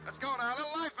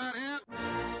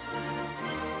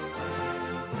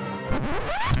What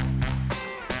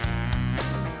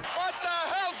the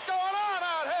hell's going on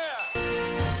out here?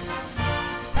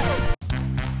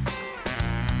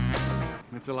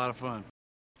 It's a lot of fun.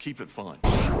 Keep it fun.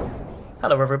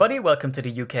 Hello everybody, welcome to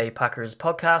the UK Packers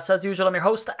podcast. As usual, I'm your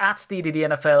host at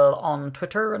SteedyDNFL on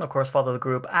Twitter, and of course follow the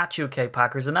group at UK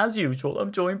Packers, and as usual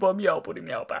I'm joined by Meow Buddy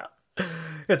Meow Bat.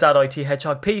 It's at IT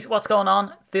Hedgehog. Pete, what's going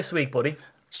on this week, buddy?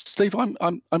 Steve, I'm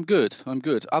good. I'm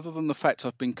good. Other than the fact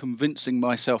I've been convincing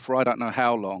myself for I don't know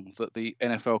how long that the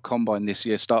NFL Combine this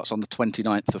year starts on the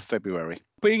 29th of February.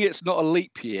 Being it's not a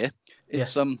leap year,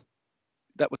 it's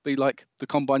that would be like the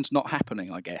Combine's not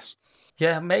happening, I guess.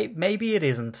 Yeah, maybe it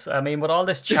isn't. I mean, with all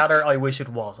this chatter, I wish it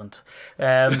wasn't.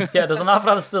 There's an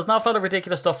awful lot of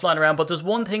ridiculous stuff flying around, but there's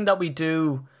one thing that we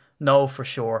do know for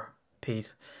sure,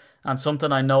 Pete, and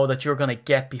something I know that you're going to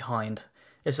get behind,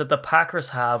 is that the Packers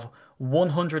have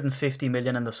 150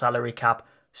 million in the salary cap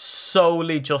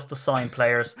solely just to sign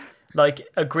players. Like,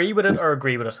 agree with it or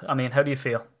agree with it? I mean, how do you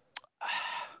feel?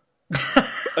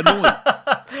 Annoyed.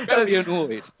 Very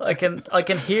annoyed. I can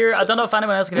hear, I don't know if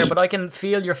anyone else can hear, but I can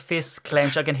feel your fists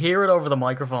clench. I can hear it over the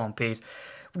microphone, Pete.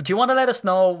 Do you want to let us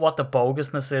know what the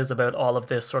bogusness is about all of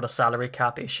this sort of salary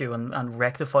cap issue and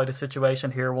rectify the situation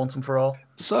here once and for all?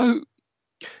 So,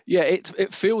 yeah,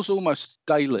 it feels almost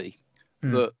daily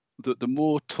that the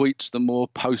more tweets, the more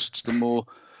posts, the more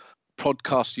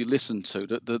podcasts you listen to,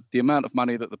 that the amount of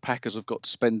money that the Packers have got to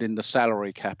spend in the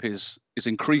salary cap is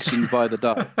increasing by the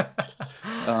day. Is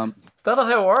that not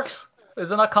how it works?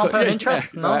 Is it not compound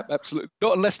interest? Yeah, no, absolutely.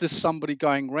 Not unless there's somebody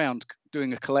going round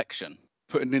doing a collection,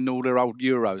 putting in all their old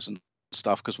euros and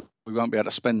stuff, because we won't be able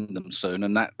to spend them soon,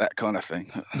 and that kind of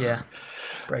thing. Yeah,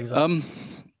 breaks up.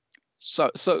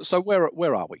 So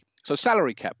where are we? So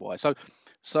salary cap wise,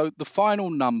 so the final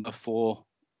number for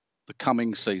the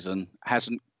coming season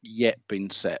hasn't yet been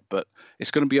set, but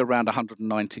it's going to be around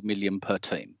 190 million per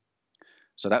team.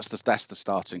 So that's the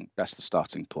starting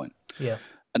point. Yeah.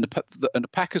 And the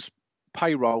Packers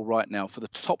payroll right now for the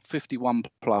top 51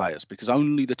 players, because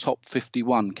only the top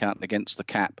 51 count against the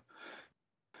cap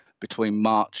between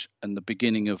March and the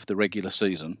beginning of the regular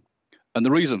season. And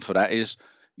the reason for that is,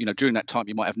 during that time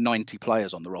you might have 90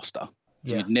 players on the roster.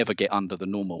 So you'd never get under the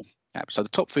normal cap. So the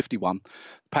top 51,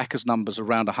 Packers numbers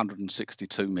around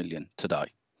 162 million today.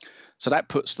 So that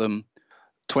puts them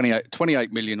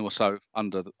 28 million or so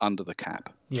under the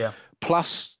cap. Yeah.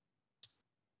 Plus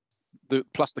the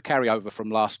carryover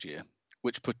from last year,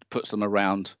 which puts them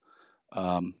around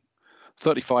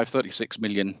 36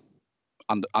 million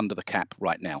under the cap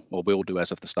right now, or will do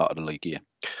as of the start of the league year.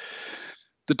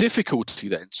 The difficulty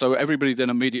then, so everybody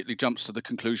then immediately jumps to the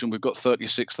conclusion we've got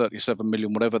 37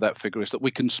 million, whatever that figure is, that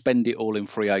we can spend it all in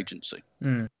free agency.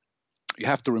 You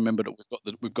have to remember that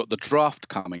we've got the draft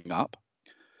coming up.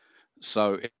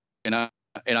 So in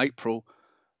April,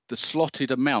 the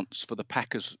slotted amounts for the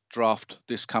Packers draft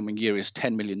this coming year is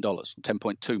 $10 million,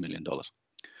 $10.2 million.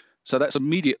 So that's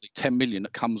immediately 10 million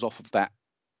that comes off of that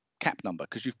cap number,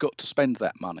 because you've got to spend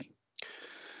that money.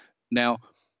 Now,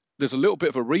 there's a little bit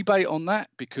of a rebate on that,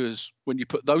 because when you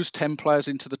put those 10 players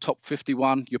into the top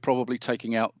 51, you're probably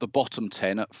taking out the bottom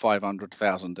 10 at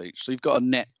 500,000 each. So you've got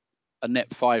a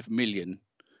net 5 million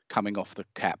coming off the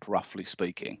cap, roughly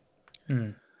speaking.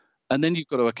 And then you've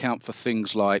got to account for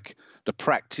things like the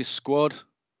practice squad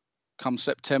come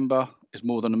September is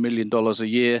more than $1 million a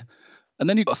year. And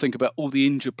then you've got to think about all the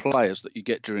injured players that you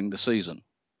get during the season,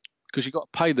 because you've got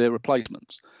to pay their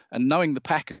replacements. And knowing the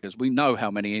Packers, we know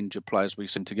how many injured players we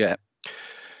seem to get.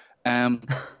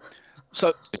 So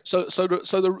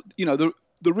the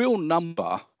real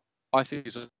number, I think,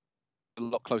 is a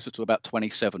lot closer to about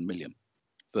 27 million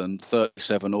than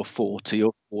 37 or 40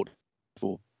 or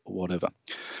 44 or whatever.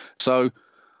 So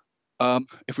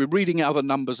if we're reading other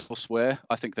numbers elsewhere,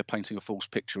 I think they're painting a false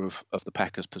picture of the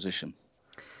Packers' position.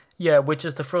 Yeah, which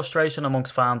is the frustration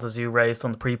amongst fans, as you raised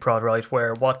on the pre-prod, right,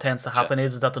 where what tends to happen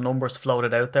is that the numbers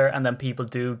floated out there, and then people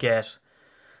do get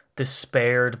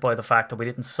despaired by the fact that we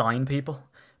didn't sign people,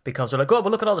 because they're like, oh,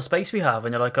 but look at all the space we have,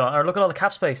 and you're like, oh, or look at all the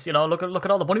cap space, look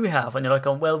at all the money we have, and you're like,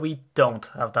 oh, well, we don't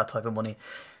have that type of money.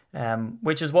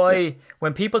 Which is why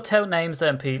when people tout names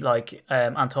then, Pete, like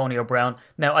Antonio Brown.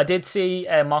 Now, I did see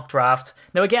a mock draft.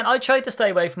 Now, again, I tried to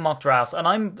stay away from mock drafts, and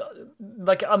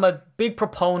I'm a big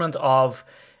proponent of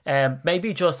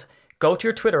maybe just go to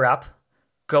your Twitter app,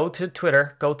 go to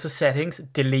Twitter, go to settings,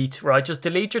 delete, right? Just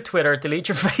delete your Twitter, delete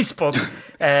your Facebook,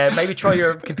 maybe throw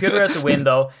your computer out the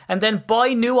window, and then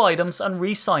buy new items and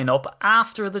re-sign up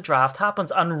after the draft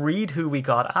happens and read who we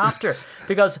got after.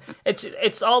 Because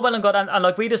it's all well and good, and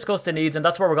like we discussed the needs, and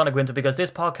that's where we're going to go into, because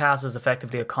this podcast is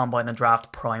effectively a combine and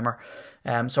draft primer.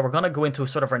 So we're going to go into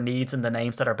sort of our needs and the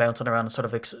names that are bouncing around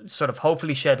and sort of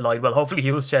hopefully shed light. Well, hopefully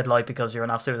you'll shed light because you're an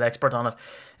absolute expert on it,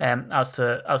 as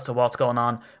to what's going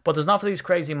on. But there's enough of these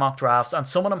crazy mock drafts, and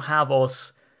some of them have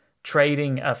us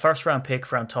trading a first round pick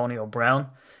for Antonio Brown,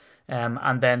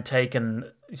 and then taking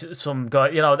some guy,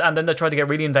 and then they try to get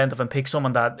really inventive and pick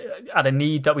someone that at a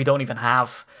need that we don't even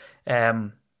have.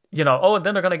 And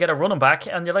then they're going to get a running back,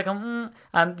 and you're like, and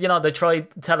they try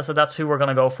to tell us that that's who we're going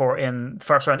to go for in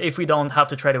first round if we don't have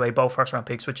to trade away both first round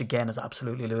picks, which again is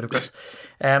absolutely ludicrous.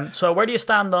 So where do you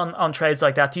stand on trades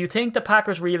like that? Do you think the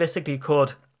Packers realistically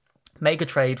could make a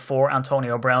trade for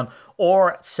Antonio Brown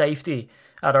or safety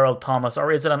at Earl Thomas,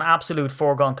 or is it an absolute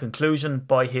foregone conclusion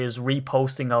by his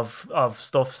reposting of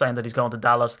stuff saying that he's going to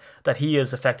Dallas that he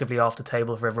is effectively off the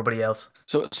table for everybody else?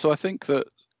 So I think that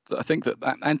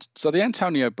and so the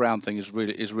Antonio Brown thing is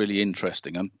really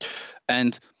interesting,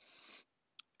 and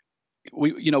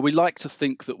we like to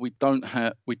think that we don't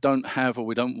have or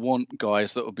we don't want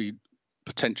guys that will be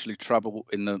potentially trouble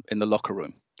in the locker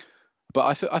room,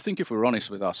 but I think if we're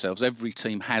honest with ourselves, every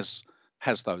team has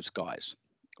those guys,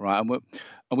 right? And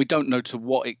we don't know to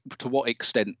what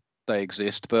extent they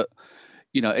exist, but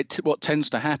what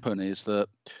tends to happen is that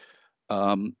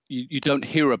you don't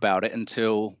hear about it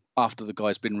until after the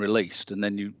guy's been released, and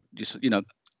then you just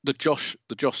the Josh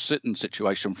Sitton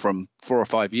situation from 4 or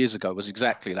 5 years ago was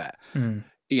exactly that.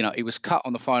 He was cut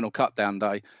on the final cut down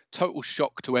day, total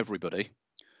shock to everybody,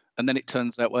 and then it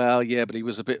turns out, well, yeah, but he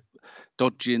was a bit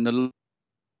dodgy in the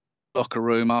locker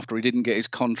room after he didn't get his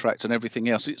contract and everything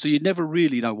else. So you never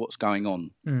really know what's going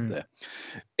on there.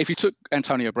 If you took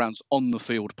Antonio Brown's on the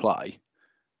field play,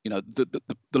 the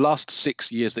last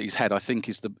 6 years that he's had, I think,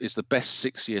 is the best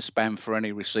 6 year span for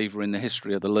any receiver in the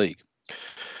history of the league.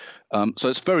 So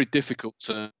it's very difficult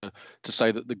to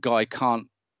say that the guy can't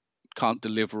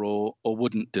deliver or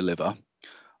wouldn't deliver.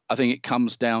 I think it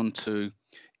comes down to,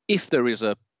 if there is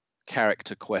a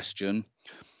character question,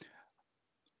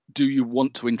 do you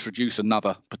want to introduce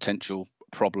another potential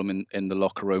problem in the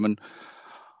locker room? And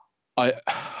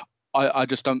I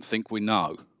just don't think we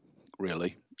know,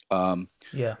 really.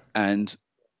 And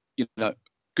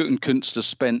Gutekunst has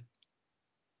spent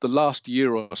the last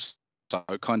year or so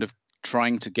kind of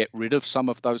trying to get rid of some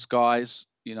of those guys,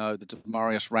 the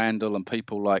Demarius Randall and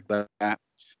people like that.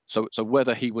 So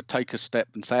whether he would take a step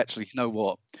and say, actually, you know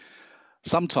what,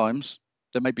 sometimes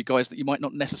there may be guys that you might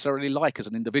not necessarily like as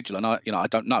an individual, and I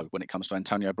don't know when it comes to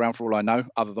Antonio Brown. For all I know,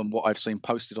 other than what I've seen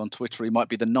posted on Twitter, he might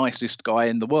be the nicest guy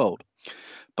in the world,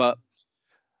 but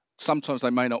sometimes they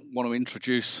may not want to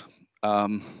introduce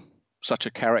such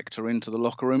a character into the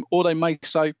locker room, or they may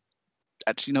say,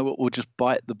 actually, you know what, we'll just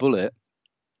bite the bullet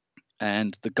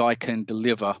and the guy can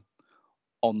deliver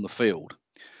on the field.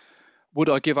 Would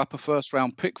I give up a first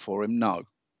round pick for him? No,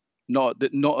 not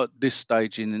at this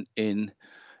stage in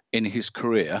his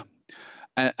career.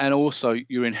 And also,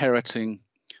 you're inheriting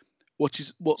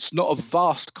what's not a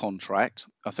vast contract.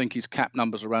 I think his cap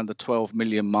number's around the 12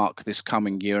 million mark this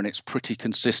coming year, and it's pretty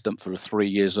consistent for the 3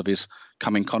 years of his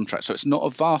coming contract. So it's not a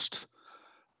vast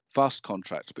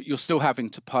contract, but you're still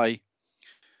having to pay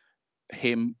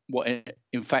him what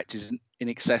in fact is in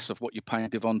excess of what you're paying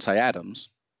Devontae Adams.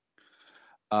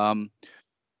 And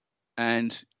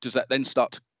does that then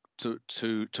start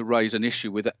to raise an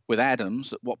issue with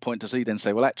Adams? At what point does he then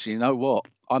say, well, actually, you know what,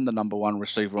 I'm the number one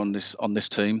receiver on this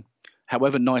team.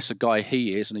 However nice a guy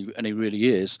he is, and he really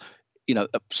is,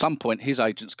 at some point his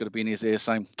agent's going to be in his ear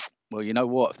saying, well, you know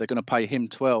what, if they're going to pay him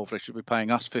 12, they should be paying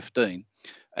us 15.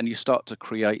 And you start to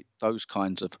create those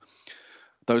kinds of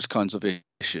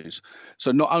issues.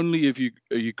 So not only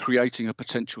are you creating a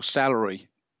potential salary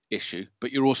issue,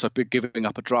 but you're also giving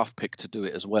up a draft pick to do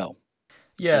it as well.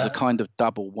 Yeah, so there's a kind of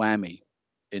double whammy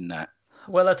in that.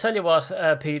 Well, I tell you what,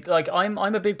 Pete. Like I'm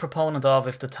a big proponent of,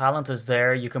 if the talent is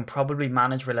there, you can probably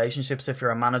manage relationships if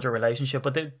you're a manager relationship,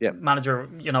 but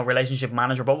relationship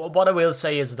manager. But what I will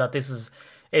say is that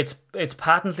it's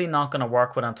patently not going to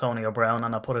work with Antonio Brown,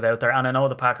 and I'll put it out there. And I know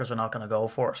the Packers are not going to go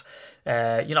for it,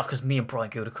 because me and Brian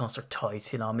Gutekunst are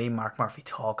tight. Me and Mark Murphy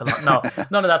talk a lot. No,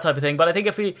 none of that type of thing. But I think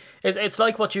it's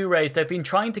like what you raised. They've been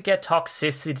trying to get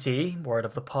toxicity, word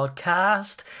of the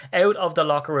podcast, out of the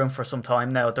locker room for some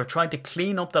time now. They're trying to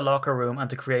clean up the locker room and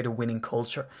to create a winning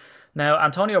culture. Now,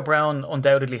 Antonio Brown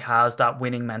undoubtedly has that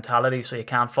winning mentality, so you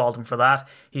can't fault him for that.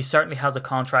 He certainly has a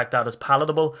contract that is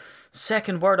palatable.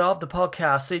 Second word of the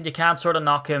podcast, you can't sort of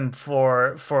knock him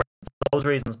for those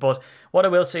reasons. But what I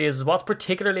will say is what's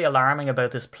particularly alarming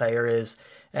about this player is,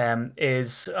 and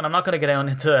I'm not going to get down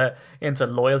into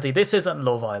loyalty. This isn't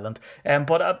Love Island.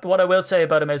 But what I will say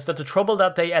about him is that the trouble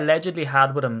that they allegedly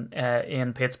had with him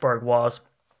in Pittsburgh was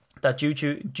that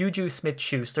Juju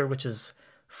Smith-Schuster, which is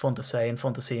fun to say and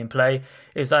fun to see him play,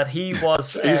 is that he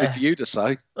was... It's easy for you to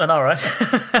say. I know, right?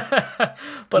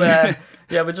 But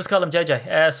yeah, we'll just call him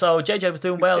JJ. So JJ was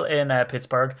doing well in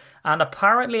Pittsburgh, and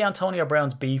apparently Antonio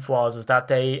Brown's beef is that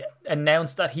they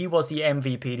announced that he was the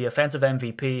MVP, the offensive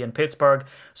MVP in Pittsburgh,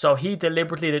 so he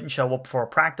deliberately didn't show up for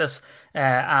practice,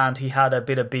 and he had a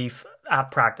bit of beef at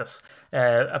practice,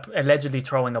 allegedly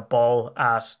throwing a ball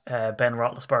at Ben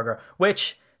Roethlisberger,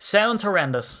 which sounds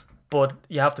horrendous, but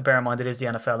you have to bear in mind it is the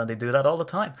NFL and they do that all the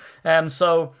time.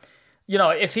 So, you know,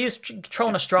 if he's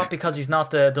throwing a strop because he's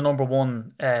not the number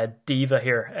one diva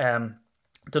here,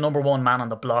 the number one man on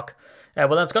the block, well,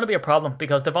 then it's going to be a problem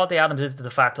because Devontae Adams is the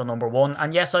de facto number one.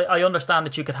 And yes, I understand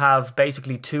that you could have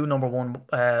basically two number one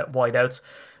wideouts.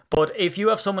 But if you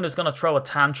have someone who's going to throw a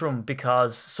tantrum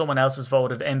because someone else has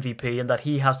voted MVP and that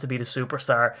he has to be the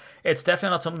superstar, it's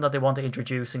definitely not something that they want to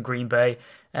introduce in Green Bay.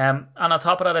 And on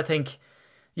top of that, I think,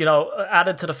 you know,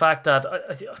 added to the fact that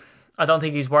I don't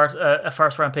think he's worth a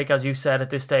first round pick, as you said, at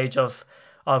this stage of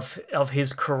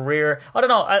his career. I don't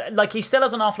know, like he still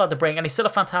has an awful lot to bring and he's still a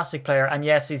fantastic player, and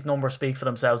yes, his numbers speak for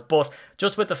themselves, but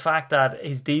just with the fact that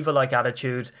his diva-like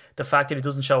attitude, the fact that he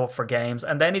doesn't show up for games,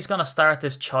 and then he's going to start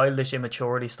this childish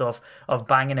immaturity stuff of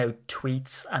banging out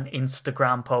tweets and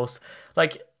Instagram posts,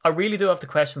 like I really do have to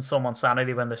question someone's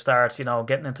sanity when they start, you know,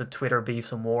 getting into Twitter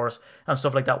beefs and wars and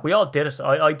stuff like that. We all did it.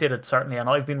 I did it, certainly, and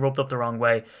I've been rubbed up the wrong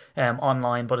way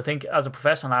online, but I think as a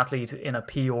professional athlete in a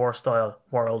PR style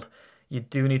world, you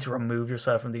do need to remove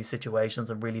yourself from these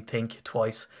situations and really think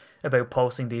twice about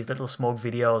posting these little smug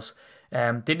videos.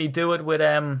 Didn't he do it with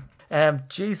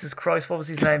Jesus Christ, what was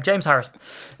his name? James Harrison.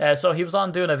 So he was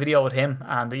on doing a video with him,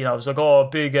 and you know, it was like, oh,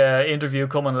 big interview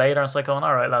coming later. And it's like, all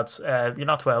right, lads, you're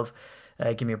not 12.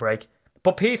 Give me a break.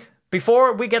 But Pete,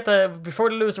 before we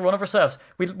lose the run of ourselves,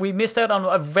 we missed out on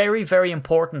a very, very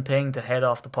important thing to head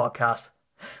off the podcast.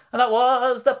 And that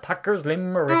was the Packers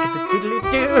limerick.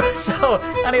 So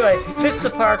anyway, this is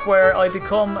the part where I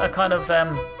become a kind of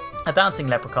a dancing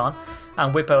leprechaun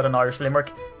and whip out an Irish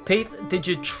limerick. Pete, did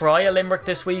you try a limerick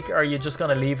this week, or are you just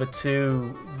going to leave it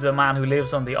to the man who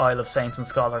lives on the Isle of Saints and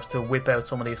Scholars to whip out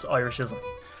some of these Irishism?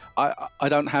 I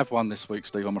don't have one this week,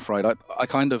 Steve, I'm afraid. I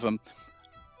kind of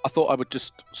I thought I would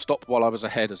just stop while I was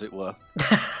ahead, as it were.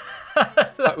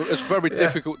 It's very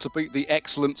difficult to beat the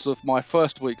excellence of my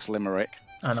first week's limerick.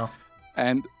 I know.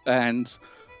 And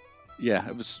yeah,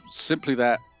 it was simply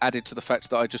that, added to the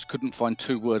fact that I just couldn't find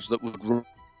two words that would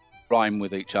rhyme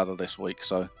with each other this week.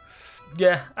 So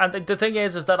yeah, and the thing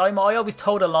is that I always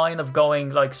towed a line of going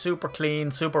like super clean,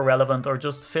 super relevant, or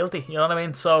just filthy. You know what I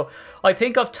mean? So I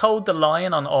think I've towed the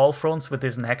line on all fronts with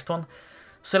this next one.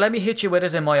 So let me hit you with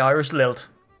it in my Irish lilt.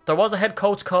 There was a head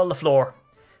coach called LaFleur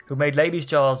who made ladies'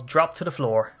 jaws drop to the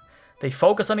floor. They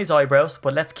focus on his eyebrows,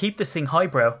 but let's keep this thing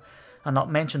highbrow and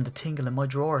not mention the tingle in my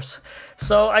drawers.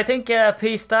 So I think,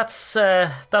 Pete, that's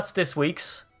this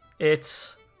week's.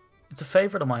 It's a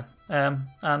favourite of mine.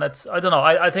 And it's, I don't know,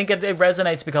 I think it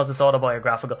resonates because it's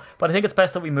autobiographical. But I think it's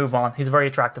best that we move on. He's a very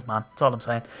attractive man. That's all I'm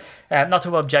saying. Not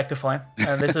to objectify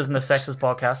him. This isn't a sexist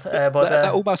podcast.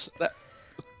 But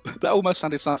that almost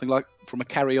sounded something like from a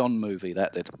Carry On movie,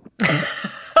 that did.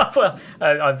 Well,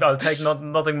 I'll take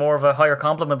nothing more of a higher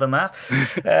compliment than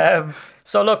that.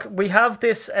 So look, we have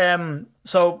this.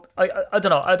 So I don't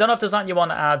know. I don't know if there's something you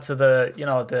want to add to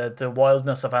the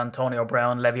wildness of Antonio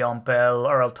Brown, Le'Veon Bell,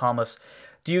 Earl Thomas.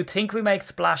 Do you think we make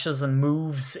splashes and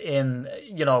moves in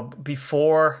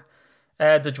before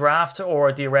the draft,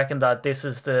 or do you reckon that this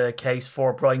is the case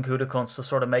for Brian Gutekunst to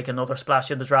sort of make another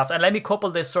splash in the draft? And let me couple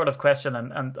this sort of question,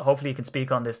 and hopefully you can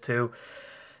speak on this too.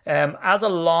 As a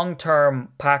long-term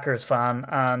Packers fan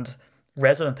and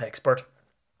resident expert,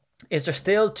 is there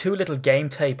still too little game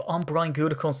tape on Brian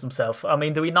Gutekunst himself? I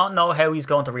mean, do we not know how he's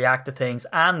going to react to things?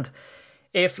 And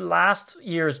if last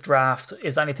year's draft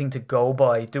is anything to go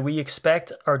by, do we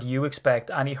expect, or do you expect,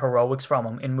 any heroics from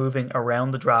him in moving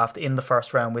around the draft in the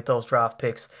first round with those draft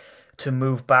picks to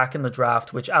move back in the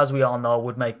draft, which, as we all know,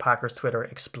 would make Packers Twitter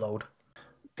explode?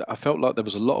 I felt like there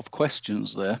was a lot of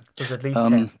questions there. There's at least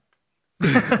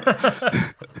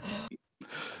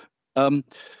 10.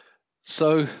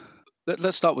 So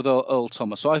let's start with Earl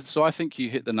Thomas. So I think you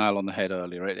hit the nail on the head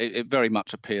earlier. It very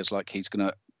much appears like he's going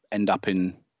to end up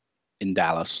in in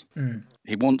Dallas.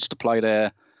 He wants to play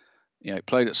there. He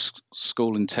played at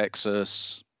school in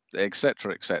Texas,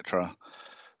 etc., etc.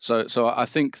 So I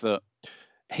think that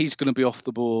he's going to be off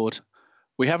the board.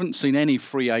 We haven't seen any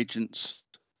free agents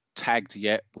tagged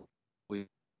yet with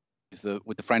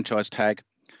the franchise tag.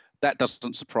 That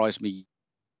doesn't surprise me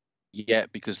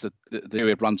yet because the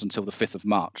period runs until the 5th of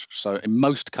March. So in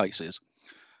most cases,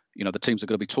 the teams are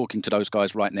going to be talking to those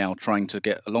guys right now, trying to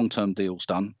get long-term deals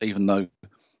done, even though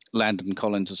Landon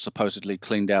Collins has supposedly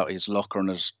cleaned out his locker and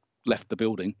has left the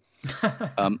building.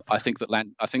 I think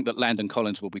that Landon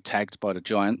Collins will be tagged by the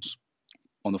Giants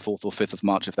on the 4th or 5th of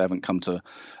March if they haven't come to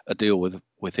a deal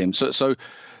with him. So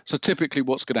typically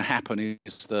what's going to happen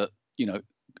is that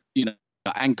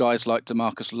and guys like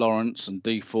DeMarcus Lawrence and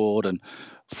Dee Ford and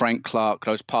Frank Clark,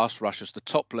 those pass rushers, the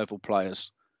top level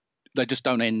players, they just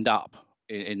don't end up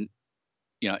in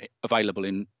available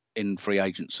in free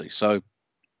agency. So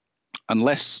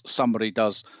unless somebody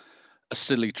does a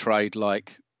silly trade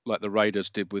like the Raiders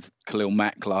did with Khalil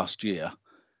Mack last year,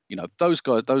 those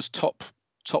guys, those top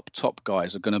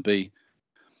guys are going to be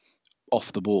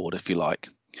off the board, if you like.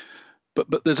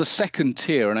 But there's a second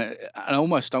tier, and I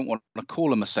almost don't want to call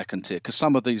them a second tier because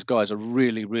some of these guys are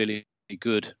really, really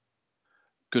good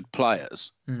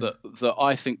players that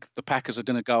I think the Packers are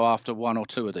going to go after one or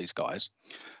two of these guys.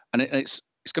 And it's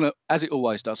going to, as it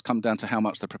always does, come down to how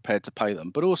much they're prepared to pay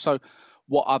them, but also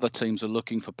what other teams are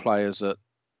looking for players at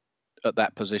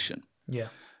that position. Yeah.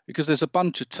 Because there's a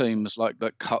bunch of teams like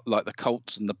the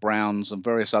Colts and the Browns and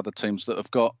various other teams that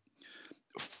have got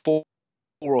 4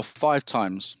 or 5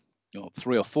 times,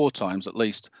 3 or 4 times at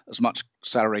least as much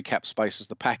salary cap space as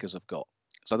the Packers have got.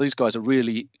 So these guys are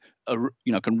really,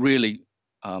 can really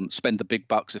spend the big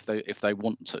bucks if they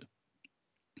want to.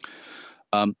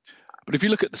 But if you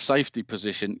look at the safety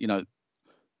position,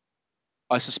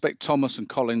 I suspect Thomas and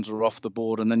Collins are off the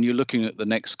board, and then you're looking at the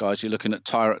next guys. You're looking at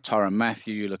Tyrann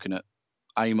Mathieu. You're looking at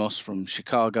Amos from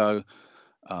Chicago,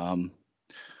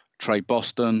 Trey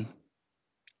Boston.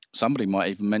 Somebody might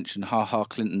even mention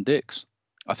Clinton Dix.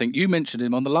 I think you mentioned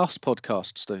him on the last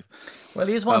podcast, Steve. Well,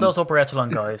 he's one of those upper echelon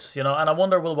guys, and I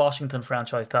wonder, will Washington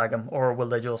franchise tag him, or will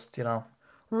they just,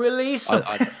 release him?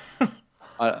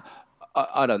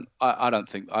 I don't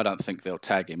think they'll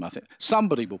tag him. I think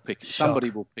somebody will pick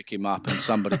him up, and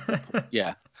somebody,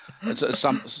 yeah,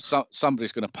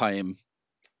 somebody's going to pay him,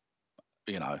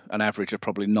 an average of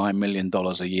probably $9 million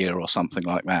a year or something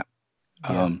like that.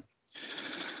 Yeah.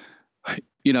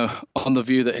 On the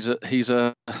view that he's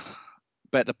a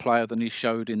better player than he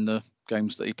showed in the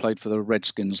games that he played for the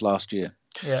Redskins last year.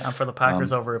 Yeah, and for the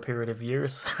Packers over a period of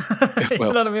years. You know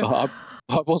what I mean?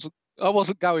 I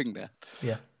wasn't going there.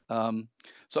 Yeah.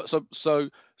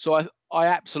 So I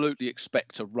absolutely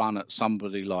expect to run at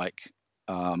somebody like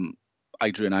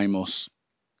Adrian Amos,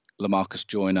 LaMarcus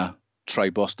Joyner, Trey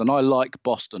Boston. I like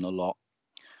Boston a lot,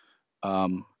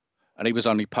 and he was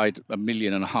only paid $1.5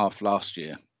 million last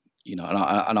year.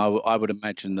 And I would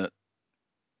imagine that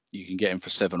you can get him for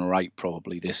 7 or 8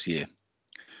 probably this year.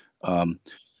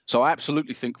 So I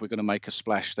absolutely think we're going to make a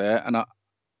splash there,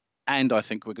 and I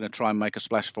think we're going to try and make a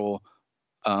splash for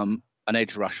an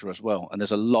edge rusher as well. And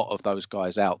there's a lot of those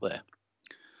guys out there.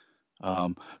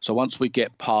 So once we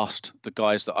get past the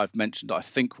guys that I've mentioned, I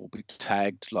think will be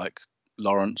tagged, like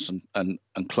Lawrence and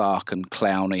Clark and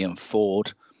Clowney and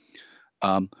Ford.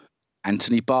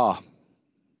 Anthony Barr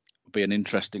would be an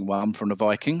interesting one from the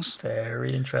Vikings.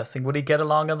 Very interesting. Would he get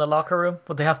along in the locker room?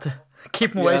 Would they have to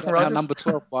keep him away from Rodgers? Number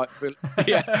 12 might feel,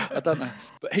 yeah, I don't know,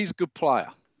 but he's a good player.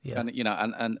 Yeah.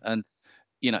 And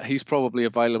he's probably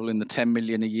available in the $10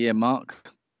 million a year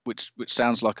mark, which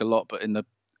sounds like a lot, but in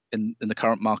the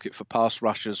current market for pass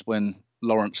rushers, when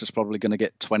Lawrence is probably going to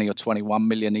get 20 or 21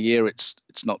 million a year, it's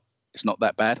not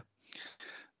that bad.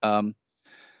 And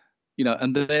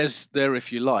there,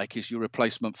 if you like, is your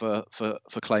replacement for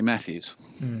Clay Matthews.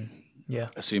 Yeah.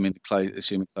 Assuming Clay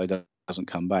doesn't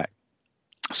come back.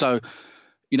 So,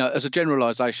 as a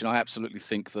generalization, I absolutely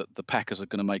think that the Packers are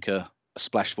going to make a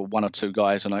splash for 1 or 2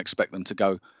 guys, and I expect them to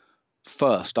go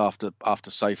first after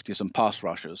safeties and pass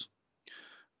rushers.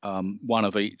 One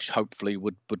of each, hopefully,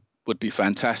 would be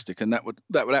fantastic, and that would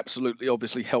absolutely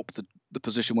obviously help the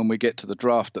position when we get to the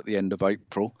draft at the end of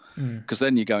April, because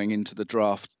then you're going into the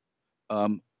draft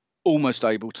almost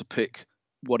able to pick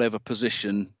whatever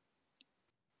position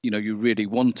you really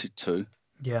wanted to,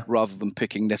 rather than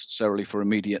picking necessarily for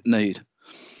immediate need.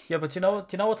 Yeah, but do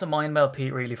you know what's a mind meld,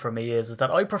 Pete, really for me is that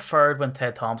I preferred when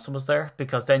Ted Thompson was there,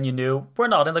 because then you knew we're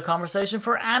not in the conversation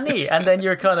for any, and then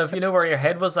you're kind of, where your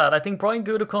head was at. I think Brian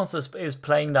Gutekunst is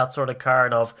playing that sort of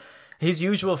card of, his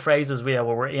usual phrases, well,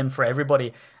 we're in for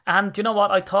everybody. And do you know what?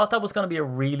 I thought that was going to be a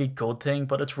really good thing,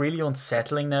 but it's really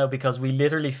unsettling now because we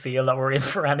literally feel that we're in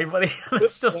for anybody.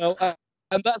 It's just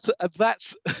and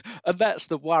that's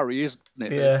the worry, isn't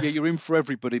it? Yeah. You're in for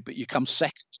everybody, but you come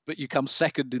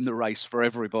second in the race for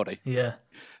everybody. Yeah.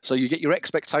 So you get your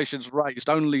expectations raised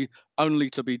only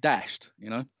to be dashed,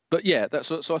 But yeah,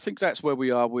 so I think that's where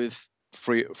we are with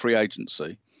free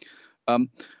agency. I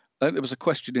think there was a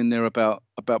question in there about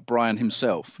Brian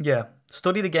himself. Yeah.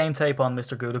 Study the game tape on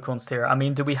Mr. Gutekunst here. I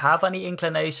mean, do we have any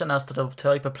inclination as to the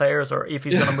type of players or if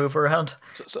he's going to move around?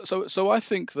 So I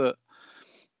think that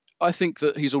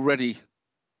he's already,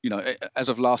 as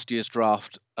of last year's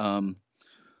draft and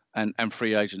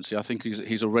free agency, I think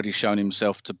he's already shown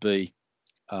himself to be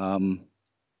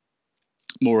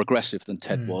more aggressive than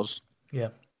Ted was. Yeah.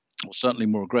 Or certainly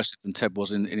more aggressive than Ted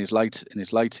was in his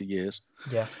later years.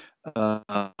 Yeah.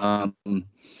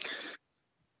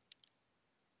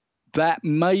 That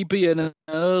may be an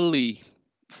early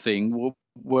thing,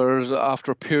 whereas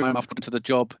after a period of time after the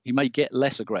job, he may get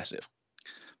less aggressive.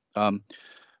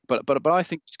 But I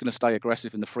think he's going to stay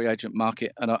aggressive in the free agent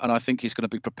market, and I think he's going to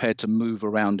be prepared to move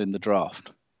around in the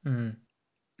draft.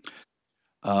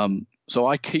 So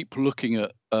I keep looking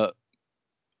at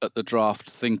the draft,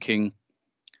 thinking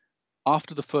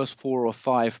after the first 4 or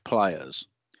 5 players,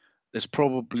 there's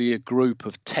probably a group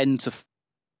of 10 to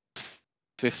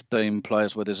 15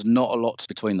 players where there's not a lot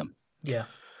between them. Yeah.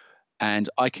 And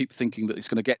I keep thinking that he's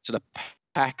going to get to the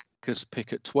Packers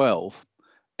pick at 12,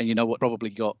 and you know what? Probably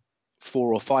got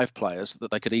 4 or 5 players that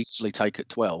they could easily take at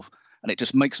 12, and it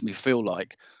just makes me feel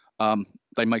like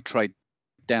they may trade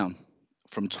down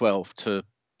from 12 to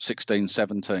 16,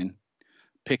 17,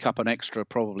 pick up an extra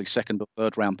probably second or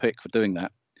third round pick for doing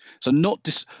that. So not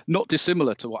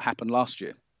dissimilar to what happened last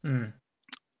year. And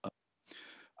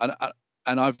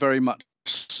I very much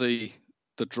see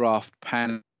the draft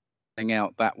panning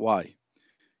out that way.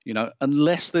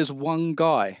 Unless there's one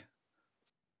guy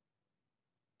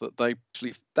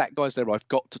that guy's there, I've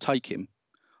got to take him.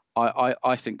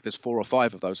 I think there's 4 or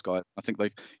 5 of those guys. I think I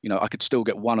could still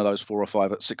get one of those 4 or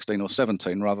 5 at 16 or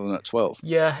 17 rather than at 12.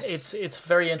 Yeah, it's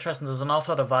very interesting. There's an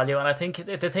awful lot of value, and I think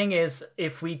the thing is,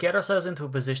 if we get ourselves into a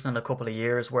position in a couple of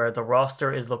years where the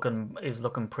roster is looking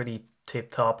pretty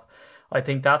tip top, I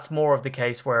think that's more of the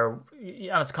case where,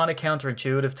 and it's kind of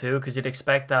counterintuitive too, because you'd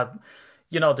expect that,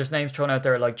 there's names thrown out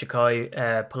there like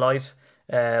Jachai Polite,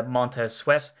 Montez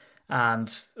Sweat,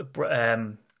 and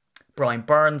Brian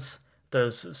Burns.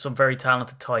 There's some very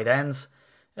talented tight ends.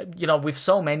 We've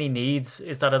so many needs,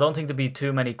 is that I don't think there'd be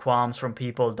too many qualms from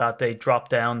people that they drop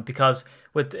down, because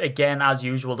with, again, as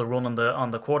usual, the run on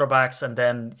the quarterbacks, and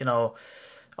then,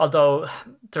 although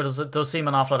there does seem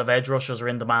an awful lot of edge rushers are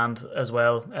in demand as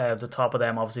well. The top of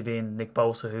them obviously being Nick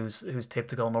Bosa, who's tipped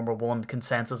to go number 1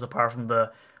 consensus, apart from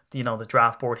the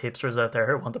draft board hipsters out there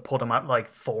who want to put him at like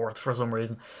 4th for some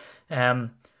reason.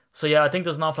 So yeah, I think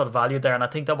there's an awful lot of value there, and I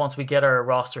think that once we get our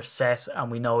roster set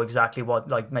and we know exactly what,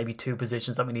 like maybe 2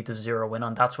 positions that we need to zero in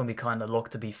on, that's when we kind of look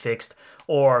to be fixed,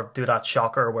 or do that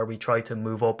shocker where we try to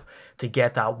move up to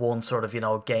get that one sort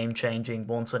of game changing,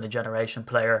 once in a generation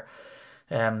player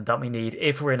that we need,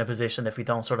 if we're in a position, if we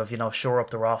don't sort of shore up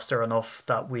the roster enough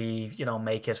that we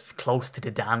make it close to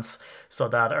the dance, so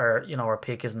that our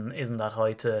pick isn't that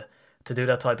high to do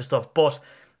that type of stuff. But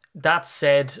that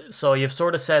said, so you've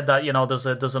sort of said that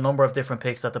there's a number of different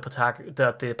picks that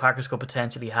the Packers could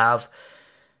potentially have.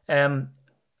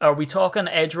 Are we talking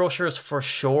edge rushers for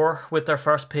sure with their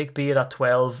first pick, be it at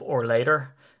 12 or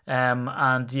later?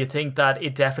 And do you think that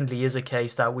it definitely is a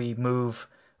case that we move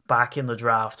back in the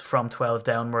draft from 12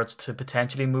 downwards to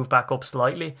potentially move back up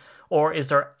slightly? Or is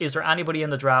there anybody in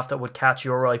the draft that would catch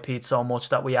your eye, Pete, so much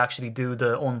that we actually do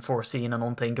the unforeseen and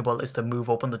unthinkable, is to move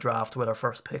up in the draft with our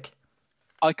first pick?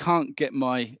 I can't get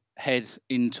my head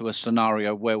into a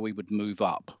scenario where we would move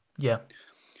up. Yeah,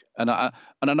 and I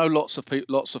know lots of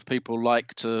people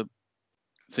like to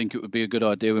think it would be a good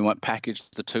idea. We might package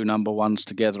the 2 number 1s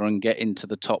together and get into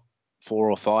the top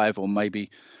 4 or 5, or maybe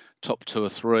top 2 or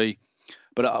 3.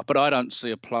 But I don't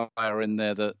see a player in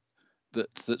there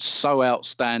that's so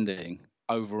outstanding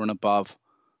over and above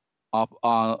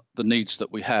the needs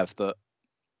that we have that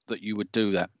you would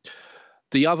do that.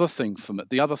 The other thing for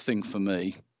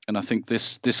me, and I think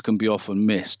this can be often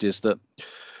missed, is that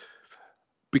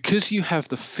because you have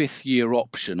the 5th year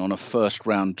option on a first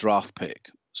round draft pick.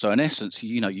 So in essence,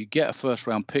 you get a first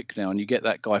round pick now, and you get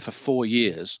that guy for 4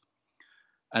 years,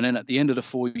 and then at the end of the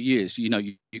 4 years, you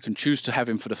can choose to have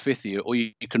him for the 5th year, or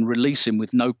you can release him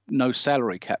with no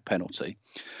salary cap penalty.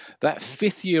 That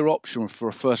 5th year option for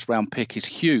a first round pick is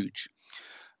huge,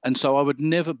 and so I would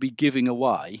never be giving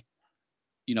away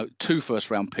two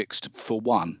first-round picks for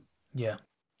one. Yeah.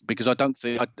 Because I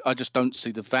just don't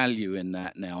see the value in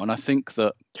that now. And I think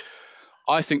that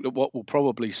what we'll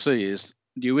probably see is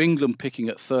New England picking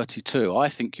at 32. I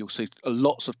think you'll see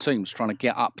lots of teams trying to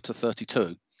get up to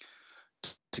 32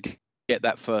 to get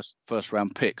that first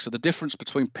round pick. So the difference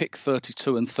between pick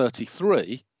 32 and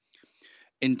 33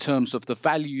 in terms of the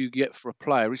value you get for a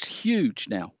player is huge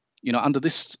now. Under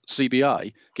this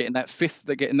CBA, getting that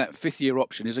fifth year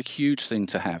option is a huge thing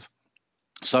to have.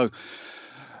 So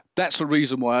that's the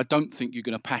reason why I don't think you're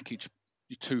going to package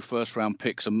your two first round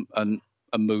picks and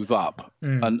move up.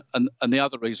 And the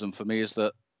other reason for me is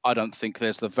that I don't think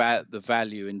there's the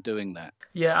value in doing that.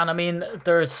 Yeah, and I mean, and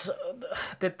this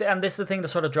is the thing that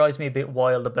sort of drives me a bit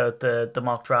wild about the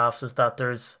mock drafts is that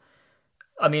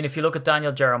if you look at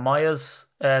Daniel Jeremiah's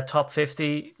top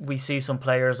 50, we see some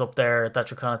players up there that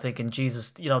you're kind of thinking,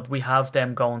 Jesus, we have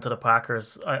them going to the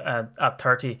Packers at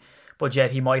 30, but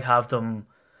yet he might have them,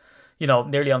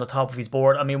 nearly on the top of his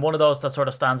board. I mean, one of those that sort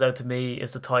of stands out to me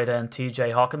is the tight end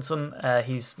TJ Hawkinson.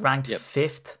 He's ranked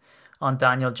 5th on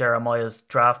Daniel Jeremiah's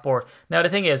draft board. Now, the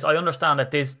thing is, I understand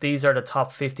that these are the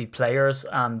top 50 players,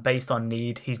 and based on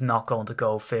need, he's not going to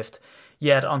go 5th.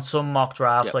 Yet, on some mock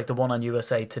drafts, like the one on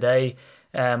USA Today,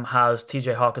 has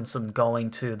TJ Hawkinson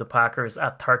going to the Packers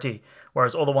at 30,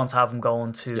 whereas other ones have him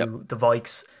going to the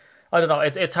Vikes. I don't know.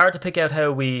 It's hard to pick out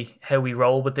how we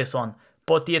roll with this one.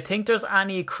 But do you think there's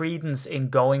any credence in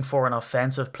going for an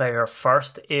offensive player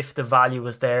first if the value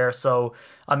is there? So,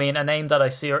 I mean, a name that I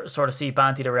sort of see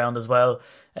bandied around as well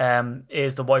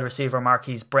is the wide receiver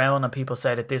Marquise Brown, and people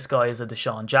say that this guy is a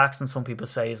Deshaun Jackson. Some people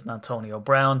say he's an Antonio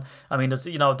Brown. I mean,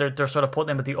 they're sort of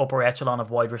putting him at the upper echelon of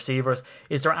wide receivers.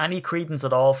 Is there any credence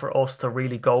at all for us to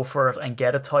really go for it and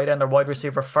get a tight end or wide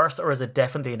receiver first, or is it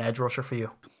definitely an edge rusher for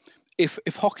you? If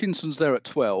Hawkinson's there at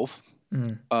 12,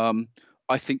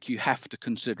 I think you have to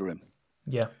consider him.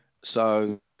 Yeah.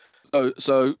 So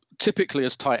typically,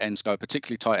 as tight ends go,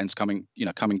 particularly tight ends coming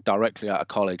directly out of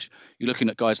college, you're looking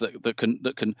at guys that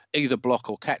can either block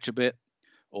or catch a bit,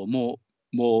 or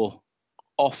more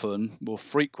often, more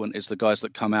frequent is the guys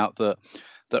that come out that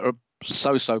are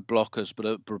so blockers but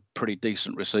are pretty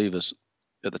decent receivers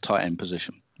at the tight end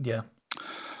position. Yeah.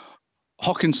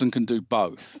 Hawkinson can do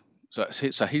both. So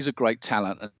he's a great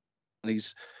talent, and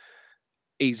he's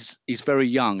very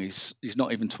young. He's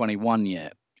not even 21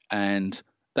 yet, and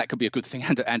that could be a good thing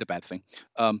and a bad thing.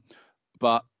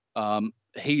 But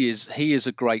he is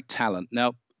a great talent.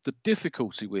 Now, the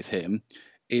difficulty with him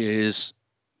is,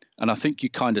 and I think you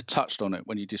kind of touched on it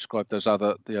when you described those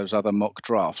other mock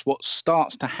drafts. What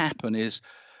starts to happen is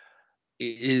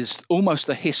almost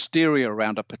the hysteria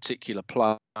around a particular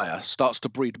player starts to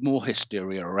breed more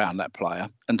hysteria around that player,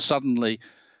 and suddenly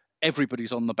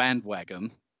everybody's on the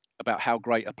bandwagon about how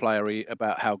great a player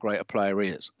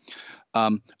is,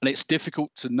 and it's difficult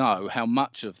to know how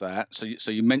much of that. So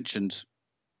you mentioned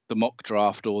the mock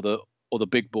draft or the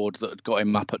big board that had got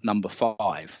him up at number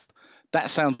 5. That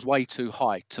sounds way too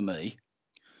high to me,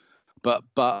 but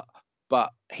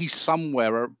he's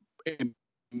somewhere in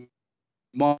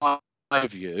my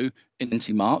view in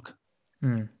the mark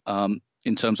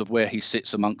in terms of where he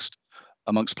sits amongst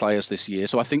players this year.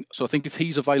 So I think if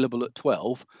he's available at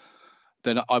 12.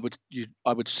 Then I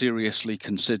would seriously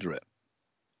consider it.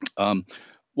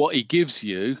 What he gives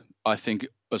you, I think,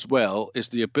 as well, is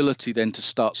the ability then to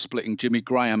start splitting Jimmy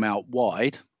Graham out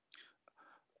wide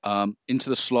into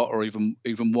the slot or even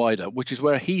wider, which is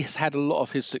where he has had a lot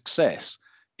of his success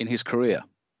in his career.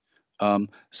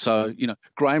 So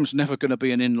Graham's never going to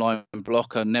be an inline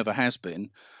blocker, never has been,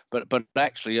 but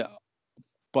actually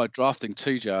by drafting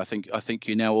TJ, I think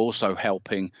you're now also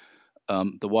helping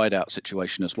the wideout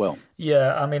situation as well.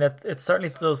 Yeah, I mean, it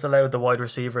certainly does allow the wide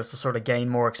receivers to sort of gain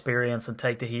more experience and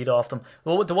take the heat off them.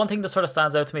 Well, the one thing that sort of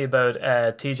stands out to me about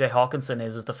TJ Hawkinson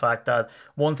is the fact that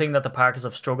one thing that the Packers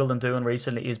have struggled in doing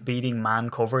recently is beating man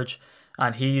coverage,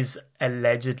 and he's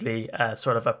allegedly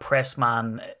sort of a press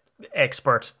man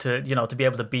expert to be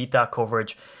able to beat that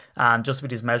coverage, and just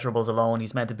with his measurables alone,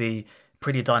 he's meant to be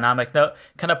pretty dynamic. Now,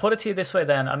 can I put it to you this way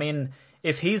then? I mean,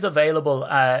 if he's available,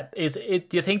 do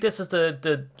you think this is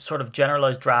the sort of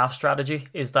generalized draft strategy?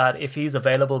 Is that if he's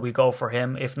available, we go for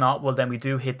him? If not, well, then we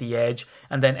do hit the edge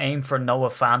and then aim for Noah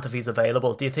Fant if he's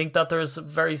available. Do you think that there's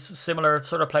very similar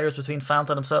sort of players between Fant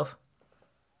and himself?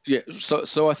 Yeah.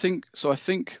 So I think the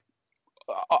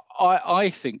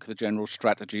general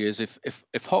strategy is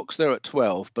if Hawk's there at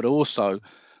 12, but also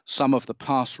some of the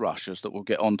pass rushers that we'll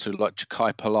get onto, like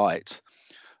Ja'Kai Polite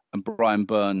and Brian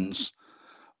Burns,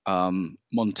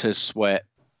 Montez Sweat,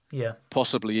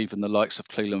 possibly even the likes of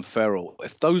Cleveland Ferrell.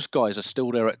 If those guys are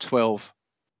still there at 12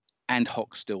 and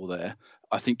Hock's still there,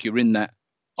 I think you're in that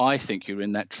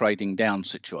trading down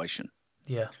situation.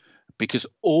 Yeah. Because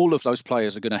all of those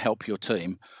players are going to help your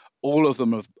team. All of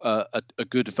them have a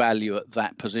good value at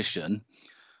that position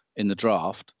in the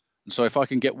draft. And so if I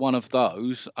can get one of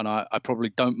those, and I probably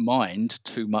don't mind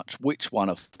too much which one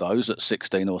of those at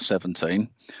 16 or 17,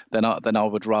 then I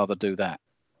would rather do that.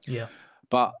 Yeah.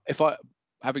 But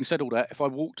having said all that, if I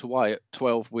walked away at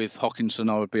 12 with Hockenson,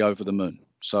 I would be over the moon.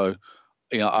 So,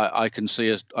 I can see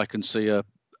a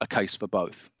case for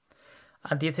both.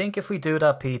 And do you think if we do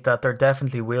that, Pete, that there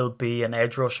definitely will be an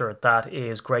edge rusher that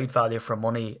is great value for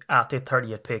money at the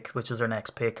 30th pick, which is their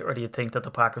next pick? Or do you think that the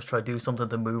Packers try to do something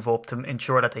to move up to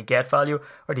ensure that they get value?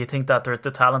 Or do you think that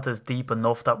the talent is deep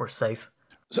enough that we're safe?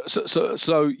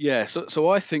 So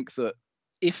I think that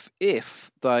if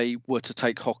they were to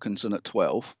take Hockenson at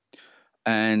 12,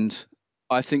 and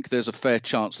I think there's a fair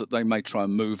chance that they may try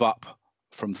and move up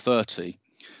from 30,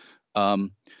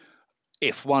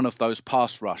 if one of those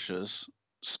pass rushers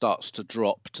starts to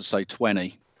drop to say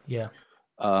 20,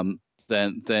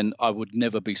 then I would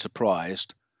never be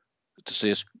surprised to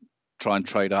see us try and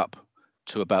trade up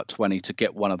to about 20 to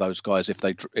get one of those guys if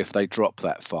they drop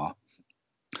that far.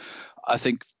 I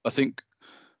think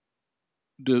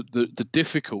the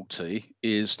difficulty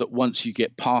is that once you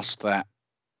get past that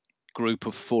group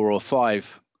of 4 or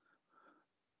 5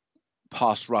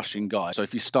 pass rushing guys. So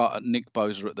if you start at Nick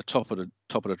Bosa at the top of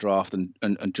the draft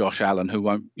and Josh Allen, who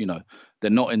won't, they're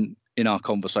not in our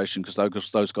conversation because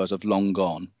those guys have long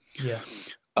gone. Yeah.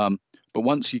 But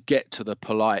once you get to the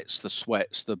Polites, the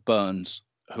Sweats, the Burns,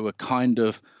 who are kind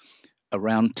of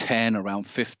around 10, around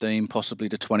 15, possibly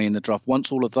to 20 in the draft,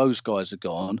 once all of those guys are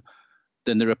gone,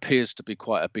 then there appears to be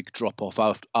quite a big drop off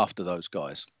after those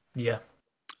guys. Yeah.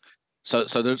 So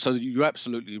you're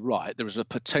absolutely right. There is a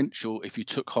potential if you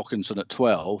took Hockenson at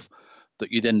 12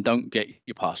 that you then don't get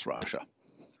your pass rusher,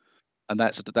 and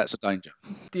that's a danger.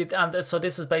 And so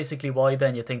this is basically why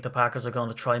then you think the Packers are going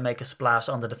to try and make a splash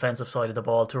on the defensive side of the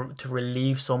ball to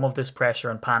relieve some of this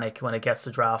pressure and panic when it gets to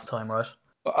draft time, right?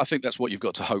 I think that's what you've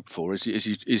got to hope for. Is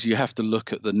you have to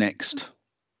look at the next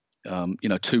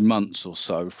 2 months or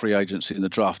so, free agency and the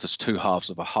draft as two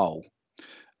halves of a whole,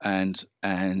 and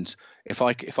if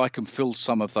I can fill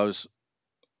some of those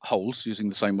holes, using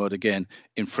the same word again,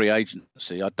 in free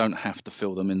agency, I don't have to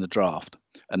fill them in the draft,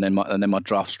 and then my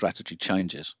draft strategy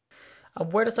changes.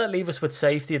 And where does that leave us with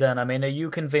safety then? I mean, are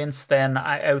you convinced then,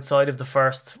 outside of the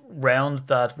first round,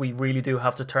 that we really do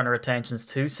have to turn our attentions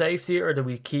to safety, or do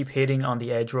we keep hitting on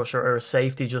the edge rusher, or is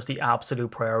safety just the absolute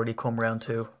priority come round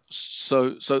 2?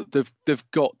 So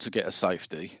they've got to get a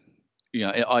safety.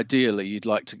 Ideally, you'd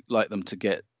like them to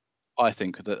get. I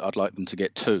think that I'd like them to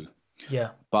get 2. Yeah.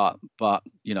 But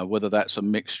whether that's a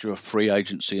mixture of free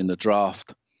agency and the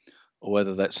draft, or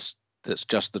whether that's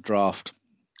just the draft,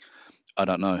 I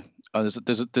don't know.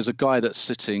 There's a guy that's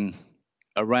sitting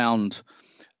around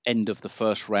end of the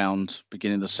first round,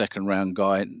 beginning of the second round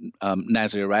guy,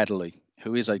 Nasir Adderley,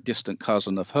 who is a distant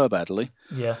cousin of Herb Adderley.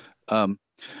 Yeah.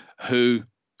 Who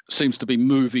seems to be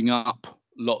moving up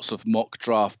lots of mock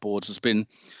draft boards, has been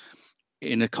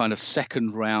in a kind of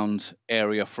second round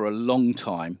area for a long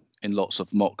time in lots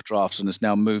of mock drafts, and is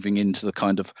now moving into the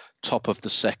kind of top of the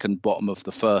second, bottom of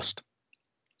the first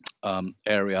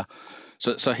area.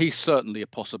 So he's certainly a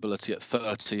possibility at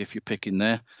 30 if you're picking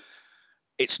there.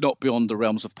 It's not beyond the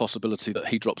realms of possibility that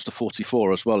he drops to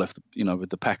 44 as well, with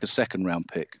the Packers' second round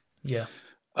pick. Yeah.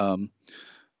 And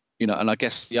I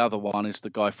guess the other one is the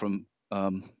guy from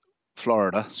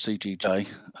Florida, CGJ,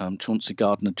 Chauncey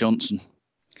Gardner-Johnson.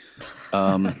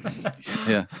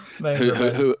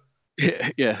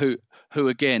 Who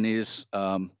again is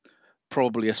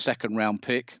probably a second round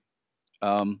pick,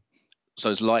 so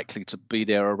is likely to be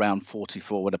there around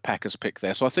 44 with a Packers pick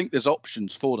there. So I think there's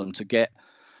options for them to get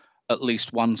at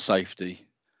least one safety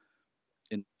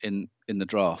in the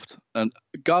draft. And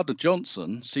Gardner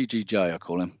Johnson, CGJ, I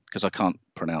call him because I can't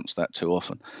pronounce that too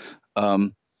often.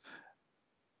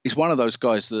 He's one of those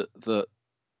guys that.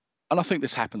 And I think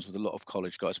this happens with a lot of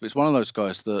college guys, but it's one of those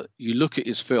guys that you look at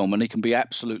his film and he can be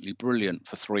absolutely brilliant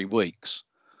for 3 weeks,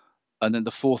 and then the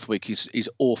 4th week he's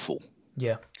awful.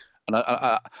 Yeah. And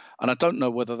I don't know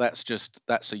whether that's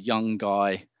a young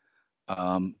guy,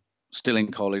 still in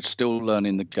college, still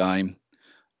learning the game.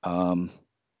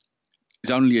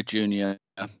 He's only a junior,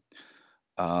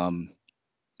 so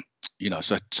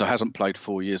hasn't played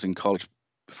 4 years in college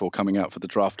before coming out for the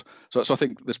draft. So I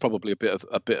think there's probably a bit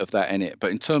of that in it.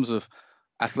 But in terms of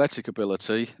athletic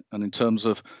ability and in terms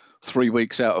of 3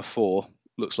 weeks out of 4,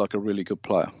 looks like a really good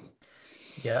player.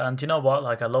 Yeah, and do you know what?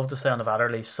 Like, I love the sound of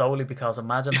Adderley solely because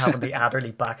imagine having the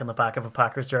Adderley back in the back of a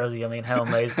Packers jersey. I mean, how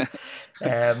amazing.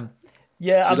 Um,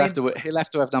 yeah, So I mean, he'll have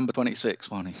to have number 26,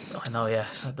 won't he? I know, yeah.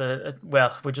 So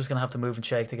well, we're just gonna have to move and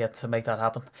shake to make that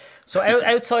happen. So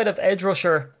outside of edge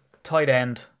rusher, tight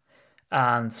end,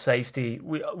 and safety,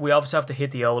 we obviously have to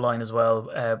hit the O line as well.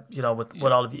 With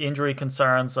all of the injury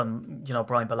concerns and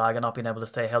Brian Balaga not being able to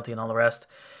stay healthy and all the rest.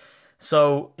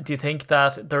 So, do you think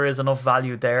that there is enough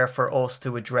value there for us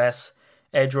to address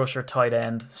edge rusher, tight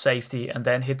end, safety, and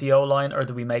then hit the O line, or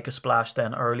do we make a splash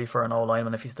then early for an O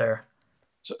lineman if he's there?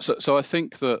 So I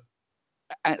think that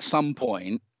at some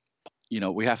point,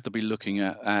 we have to be looking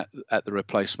at the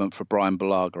replacement for Brian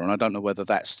Balaga, and I don't know whether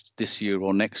that's this year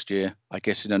or next year. I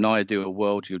guess in an ideal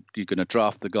world, you're going to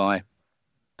draft the guy,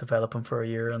 develop him for a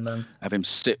year, and then have him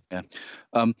sit there.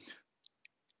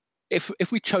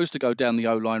 If we chose to go down the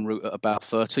O-line route at about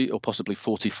 30 or possibly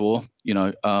 44,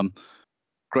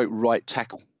 great right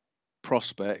tackle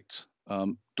prospect,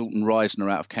 Dalton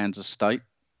Reisner out of Kansas State.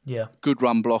 Yeah. Good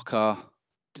run blocker.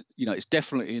 It's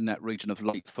definitely in that region of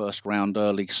late first round,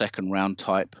 early second round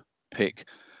type pick.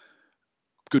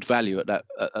 Good value at that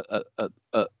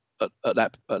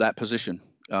position.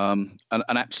 And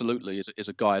absolutely is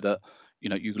a guy that,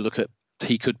 you look at,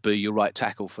 he could be your right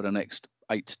tackle for the next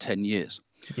 8 to 10 years.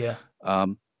 Yeah.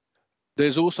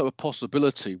 There's also a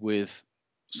possibility with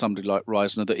somebody like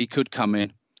Reisner that he could come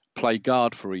in, play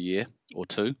guard for a year or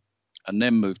two, and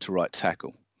then move to right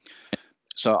tackle.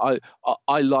 So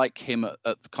I like him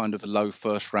at kind of the low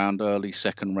first round, early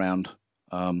second round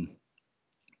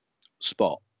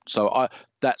spot. So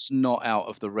that's not out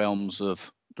of the realms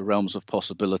of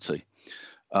possibility.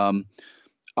 I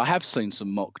have seen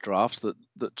some mock drafts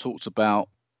that talked about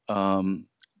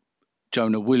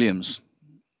Jonah Williams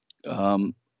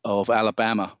of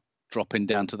Alabama dropping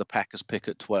down to the Packers pick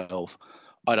at 12.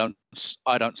 I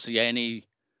don't see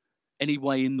any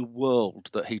way in the world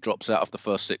that he drops out of the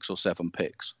first 6 or 7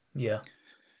 picks. Yeah.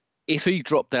 If he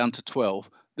dropped down to 12,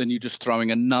 then you're just throwing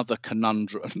another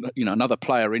conundrum, another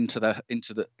player into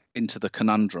the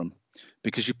conundrum,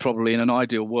 because you probably, in an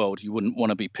ideal world, you wouldn't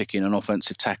want to be picking an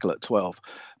offensive tackle at 12.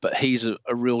 But he's a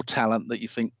real talent that you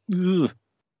think, can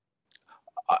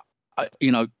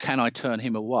I turn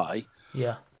him away?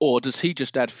 Yeah. Or does he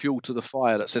just add fuel to the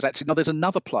fire that says, actually, no, there's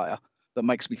another player that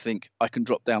makes me think I can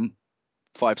drop down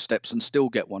 5 steps and still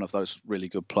get one of those really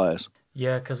good players?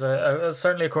 Yeah, because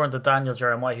certainly according to Daniel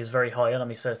Jeremiah, he's very high on him.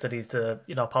 He says that he's the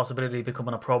possibility of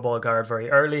becoming a Pro Bowl guard very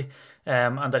early,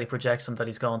 and that he projects him that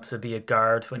he's going to be a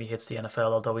guard when he hits the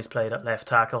NFL, although he's played at left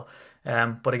tackle.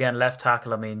 But again, left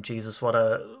tackle, I mean, Jesus, what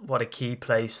a key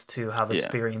place to have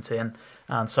experience in,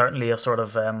 and certainly a sort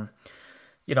of a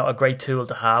great tool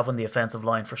to have on the offensive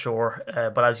line for sure.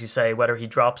 But as you say, whether he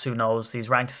drops, who knows? He's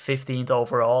ranked 15th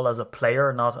overall as a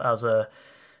player, not as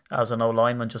an O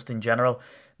lineman, just in general.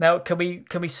 Now, can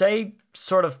we say,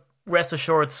 sort of rest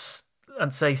assured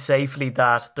and say safely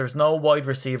that there's no wide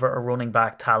receiver or running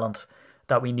back talent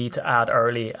that we need to add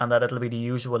early, and that it'll be the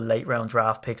usual late round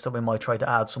draft picks that we might try to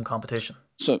add some competition?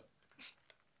 So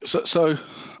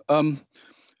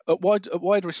at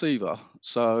wide receiver,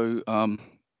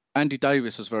 Andy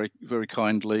Davis has very, very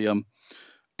kindly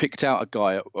picked out a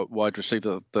guy at wide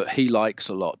receiver that he likes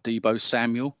a lot, Deebo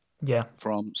Samuel,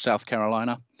 from South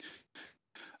Carolina.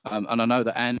 And I know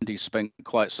that Andy spent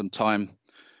quite some time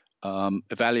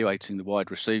evaluating the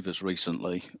wide receivers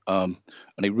recently, and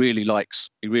he really likes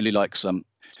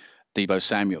Deebo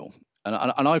Samuel.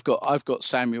 And I've got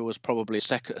Samuel as probably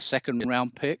a second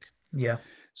round pick. Yeah.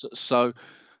 So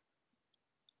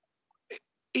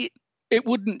it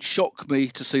wouldn't shock me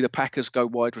to see the Packers go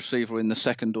wide receiver in the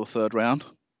second or third round.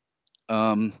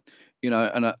 And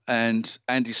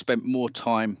Andy spent more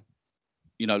time,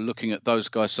 looking at those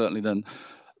guys certainly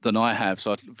than I have.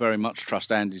 So I very much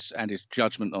trust Andy's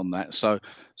judgment on that. So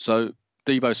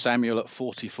Deebo Samuel at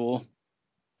 44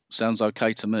 sounds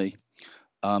okay to me.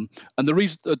 And the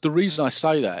reason I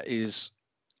say that is,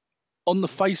 on the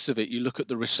face of it, you look at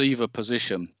the receiver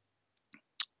position,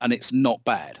 and it's not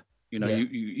bad.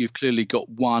 You've clearly got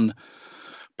one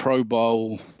Pro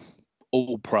Bowl,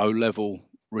 All-Pro level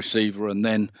receiver, and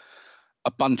then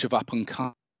a bunch of up and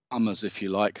comers, if you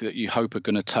like, that you hope are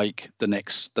going to take the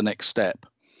next step.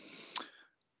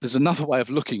 There's another way of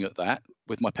looking at that,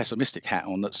 with my pessimistic hat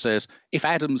on, that says if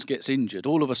Adams gets injured,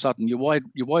 all of a sudden your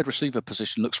wide receiver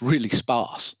position looks really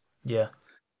sparse. Yeah.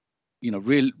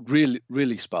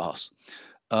 Really sparse.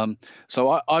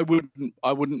 So I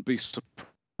wouldn't be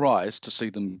surprised to see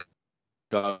them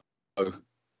go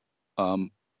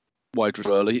wide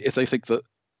receiver early if they think that,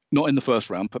 not in the first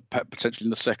round, but potentially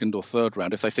in the second or third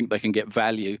round, if they think they can get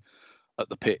value at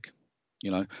the pick.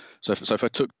 So if I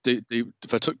took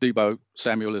Deebo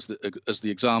Samuel as the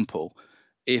example,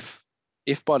 if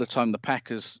by the time the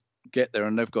Packers get there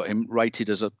and they've got him rated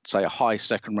as a high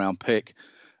second round pick,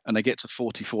 and they get to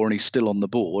 44 and he's still on the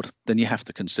board, then you have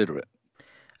to consider it.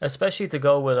 Especially to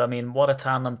go with, what a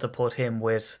tandem to put him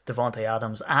with Devontae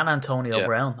Adams and Antonio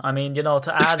Brown.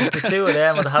 To add the two of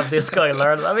them and have this guy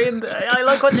learn. I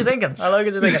like what you're thinking.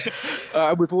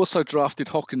 We've also drafted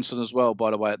Hawkinson as well,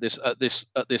 by the way, at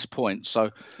this point.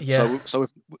 So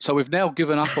we've now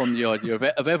given up on the idea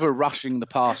of ever rushing the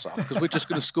passer, because we're just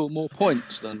going to score more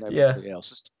points than everybody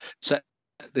else.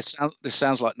 This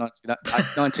sounds like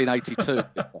 1982.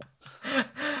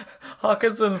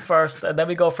 Hawkinson first, and then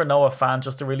we go for Noah Fant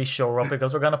just to really show up,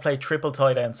 because we're going to play triple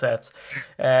tight end sets,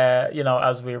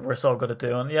 as we're so good at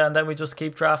doing. Yeah, and then we just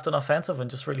keep drafting offensive and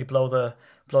just really blow the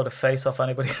face off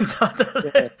anybody who thought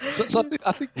that. So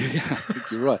I think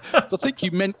you're right. So I think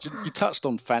you touched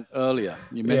on Fant earlier.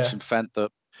 You mentioned Fant,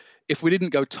 that if we didn't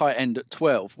go tight end at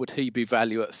 12, would he be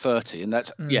value at 30? And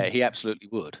that's he absolutely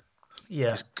would.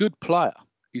 Yeah, he's a good player.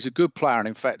 He's a good player, and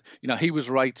in fact, he was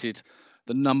rated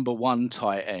the number one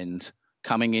tight end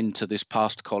coming into this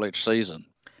past college season.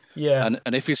 Yeah.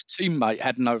 And if his teammate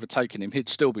hadn't overtaken him, he'd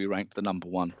still be ranked the number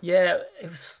one. Yeah, it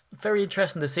was very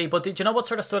interesting to see. But did you know what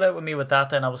sort of stood out with me with that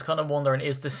then? I was kind of wondering,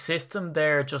 is the system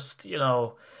there just,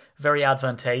 very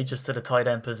advantageous to the tight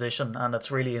end position, and it's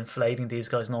really inflating these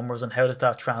guys' numbers, and how does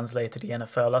that translate to the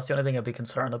NFL? That's the only thing I'd be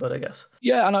concerned about, I guess.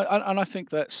 Yeah, and I think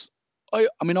that's... I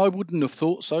wouldn't have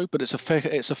thought so, but it's a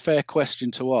fair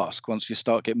question to ask once you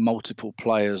start getting multiple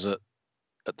players at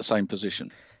the same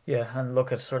position. Yeah, and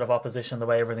look at sort of opposition, the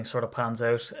way everything sort of pans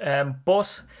out.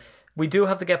 But we do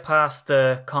have to get past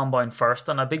the combine first,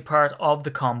 and a big part of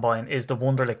the combine is the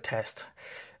Wonderlic test,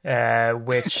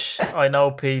 which I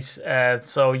know, Pete.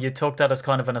 So you took that as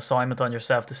kind of an assignment on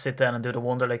yourself to sit down and do the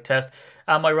Wonderlic test.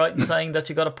 Am I right in saying that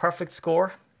you got a perfect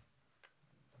score?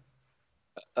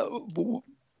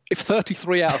 If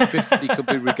 33 out of 50 could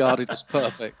be regarded as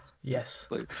perfect. Yes.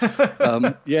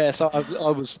 So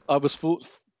I was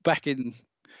back in,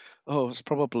 it's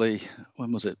probably,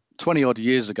 when was it? 20 odd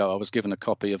years ago, I was given a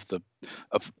copy of the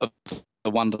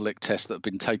Wonderlic test that had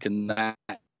been taken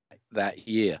that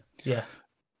year. Yeah.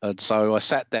 And so I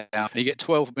sat down. You get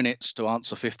 12 minutes to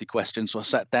answer 50 questions. So I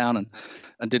sat down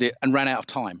and did it, and ran out of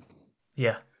time.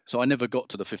 Yeah. So I never got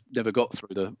through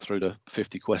the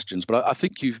 50 questions. But I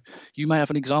think you may have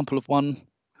an example of one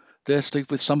there, Steve,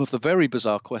 with some of the very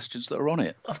bizarre questions that are on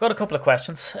it. I've got a couple of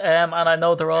questions, and I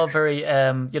know they're all very,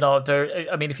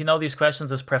 if you know these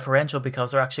questions, it's preferential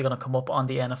because they're actually going to come up on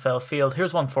the NFL field.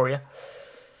 Here's one for you.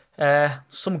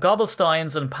 Some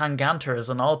Gobblesteins and Panganters,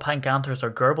 and all Panganters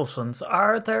are Gerbelsons.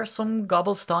 Are there some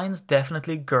Gobblesteins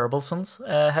definitely Gerbelsons?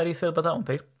 How do you feel about that one,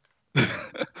 Pete?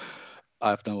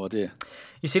 I have no idea.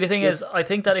 You see, the thing is, I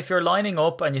think that if you're lining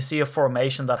up and you see a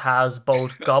formation that has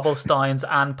both Gobblesteins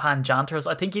and Panjanters,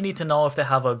 I think you need to know if they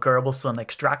have a Gerbelson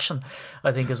extraction,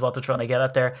 I think is what they're trying to get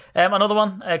at there. Another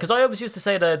one, because I always used to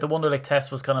say that the Wonderlic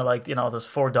test was kind of like, there's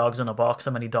 4 dogs in a box,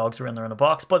 how many dogs are in there in a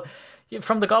box? But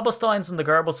from the Gobblesteins and the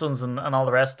Gerbelsons and all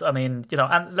the rest, and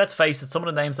let's face it, some of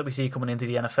the names that we see coming into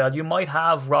the NFL, you might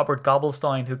have Robert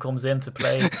Gobblestein who comes in to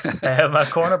play a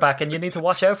cornerback, and you need to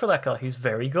watch out for that guy. He's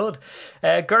very good.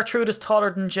 Gertrude is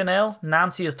taller than Janelle.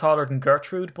 Nancy is taller than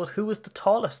Gertrude, but who is the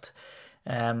tallest?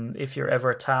 If you're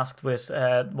ever tasked with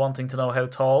wanting to know how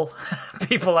tall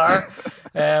people are,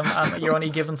 and you're only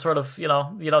given sort of,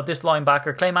 this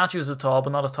linebacker, Clay Matthews is tall,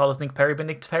 but not as tall as Nick Perry, but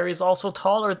Nick Perry is also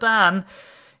taller than...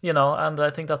 and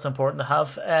I think that's important to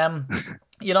have.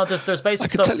 There's basic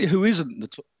stuff. I can tell you who isn't the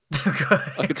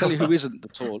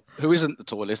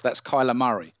tallest. That's Kyler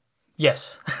Murray.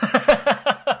 Yes.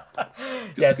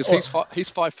 Yes, because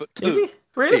he's 5'2". Is he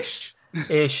really?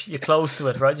 Ish. You're close to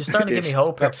it, right? You're starting to give me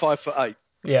hope here. About 5'8".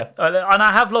 Yeah, and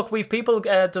I have we've people.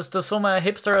 There's some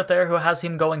hipster out there who has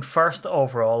him going first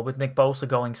overall, with Nick Bosa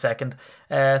going second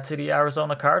to the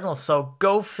Arizona Cardinals. So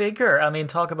go figure.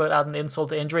 Talk about adding insult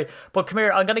to injury. But come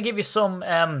here, I'm going to give you some.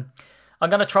 I'm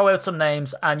going to throw out some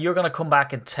names, and you're going to come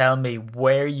back and tell me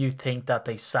where you think that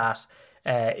they sat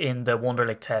in the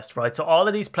Wonderlic test. Right. So all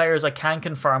of these players, I can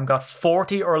confirm, got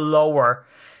 40 or lower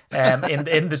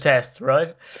in the test.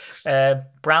 Right.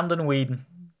 Brandon Weeden.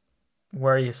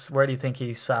 Where do you think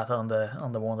he sat on the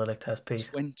Wonderlic test, Pete?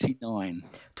 29.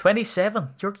 27.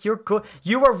 You're good.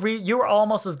 You were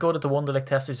almost as good at the Wonderlic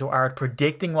test as you are at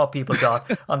predicting what people got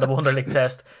on the Wonderlic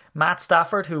test. Matt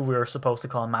Stafford, who we were supposed to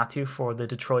call Matthew for the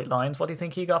Detroit Lions, what do you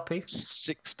think he got, Pete?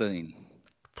 16.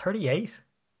 38.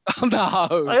 Oh,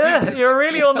 no. Yeah,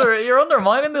 you're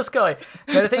undermining this guy.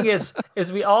 Now the thing is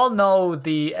we all know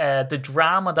the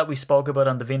drama that we spoke about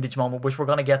on the vintage moment, which we're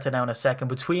going to get to now in a second,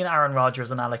 between Aaron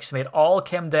Rodgers and Alex Smith, all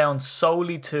came down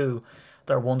solely to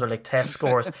their Wonderlic test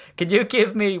scores. Can you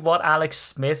give me what Alex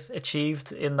Smith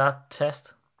achieved in that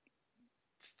test?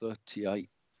 38.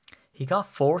 He got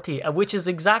 40, which is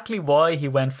exactly why he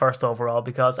went first overall,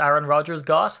 because Aaron Rodgers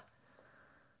got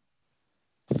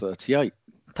 38.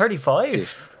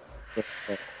 35.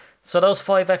 So those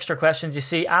 5 extra questions, you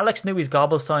see, Alex knew his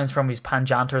gobble signs from his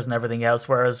Panjanters and everything else,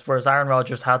 whereas Aaron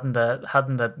Rodgers hadn't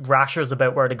the rashers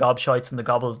about where the gobshites and the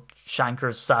gobble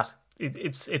shankers sat.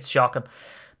 It's shocking.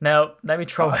 Now let me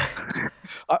throw.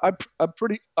 I'm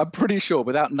pretty sure,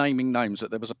 without naming names,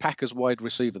 that there was a Packers wide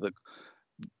receiver that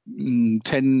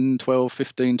 10, 12,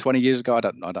 15, 20 years ago, I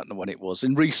don't know when it was,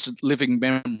 in recent living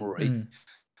memory,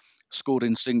 scored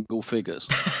in single figures.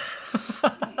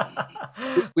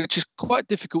 Which is quite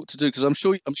difficult to do, because I'm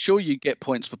sure you get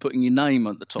points for putting your name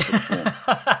at the top of the form.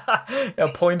 A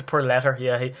point per letter,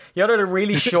 yeah. You either had a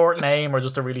really short name or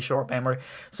just a really short memory.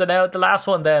 So now the last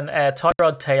one then,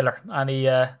 Tyrod Taylor. Any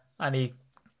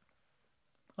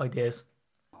ideas?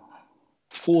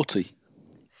 40.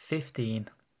 15.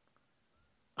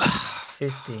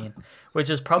 15, which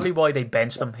is probably why they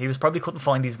benched him. He probably couldn't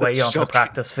find his way onto the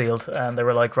practice field, and they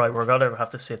were like, right, we're going to have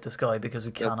to sit this guy because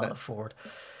we cannot afford.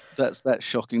 That's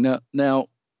shocking. Now,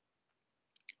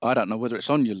 I don't know whether it's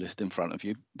on your list in front of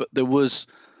you, but there was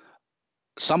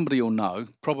somebody will know,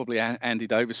 probably Andy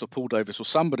Davis or Paul Davis or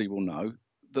somebody will know,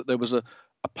 that there was a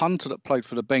punter that played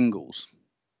for the Bengals.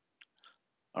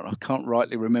 I can't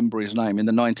rightly remember his name, in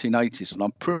the 1980s, and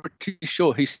I'm pretty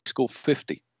sure he scored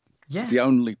 50. Yeah. He's the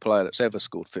only player that's ever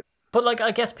scored 50. But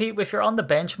I guess, Pete, if you're on the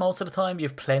bench most of the time, you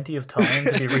have plenty of time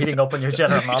to be reading up on your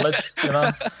general knowledge,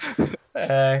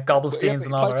 Gobblesteins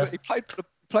and all the rest. He played for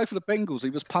the Bengals. He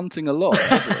was punting a lot.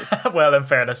 Well, in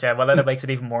fairness, yeah. Well, then it makes it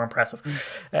even more impressive.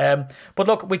 But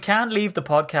look, we can't leave the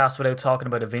podcast without talking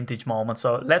about a vintage moment.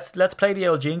 So let's play the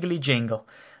old jingly jingle,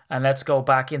 and let's go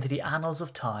back into the annals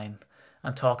of time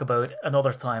and talk about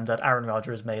another time that Aaron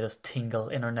Rodgers made us tingle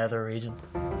in our nether region.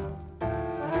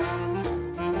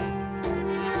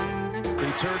 He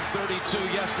turned 32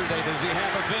 yesterday. Does he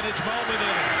have a vintage moment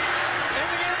in him? In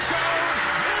the end zone,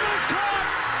 it is caught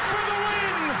for the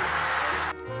win.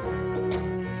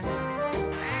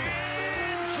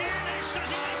 And Janis,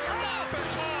 does he stop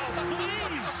it? Oh,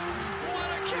 please! What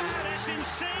a catch! That's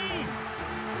insane.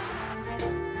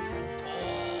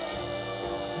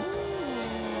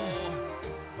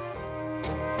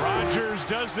 Rodgers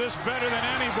does this better than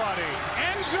anybody.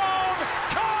 End zone,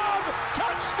 Cobb,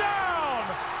 touchdown!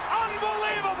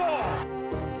 Unbelievable!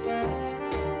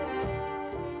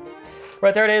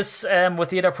 Right, there it is, with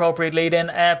the inappropriate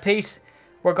lead-in. Pete,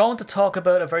 we're going to talk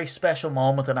about a very special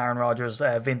moment in Aaron Rodgers'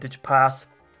 vintage past.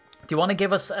 Do you want to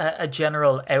give us a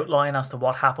general outline as to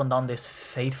what happened on this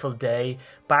fateful day,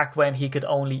 back when he could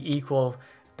only equal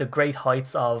the great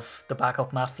heights of the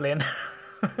backup Matt Flynn?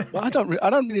 Well, I don't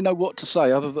really know what to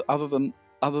say other than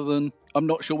I'm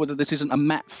not sure whether this isn't a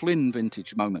Matt Flynn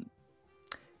vintage moment.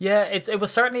 Yeah, it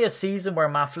was certainly a season where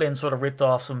Matt Flynn sort of ripped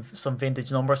off some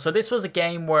vintage numbers. So this was a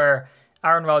game where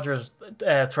Aaron Rodgers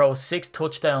throws 6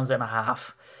 touchdowns in a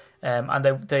half, and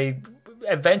they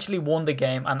eventually won the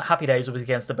game. And happy days it was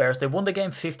against the Bears. They won the game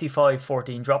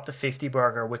 55-14, dropped the 50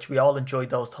 burger, which we all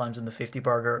enjoyed those times when the 50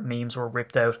 burger memes were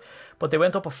ripped out. But they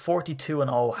went up a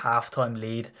 42-0 halftime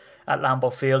lead at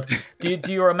Lambeau Field.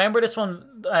 Do you remember this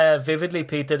one vividly,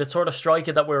 Pete? Did it sort of strike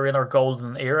you that we were in our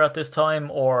golden era at this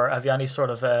time, or have you any sort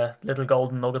of little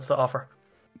golden nuggets to offer?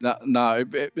 No,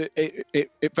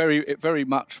 it very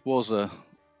much was a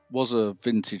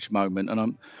vintage moment,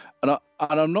 and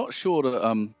I'm not sure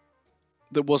that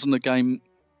there wasn't a game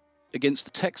against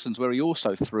the Texans where he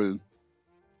also threw.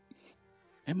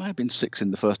 It may have been 6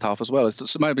 in the first half as well.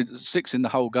 It may have been 6 in the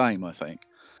whole game, I think.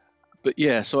 But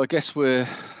yeah, so I guess we're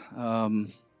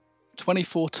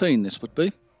 2014. This would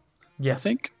be, yeah. I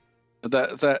think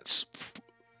that's.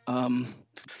 I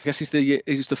guess he's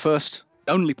the first,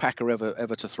 only Packer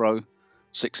ever to throw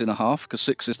 6.5, because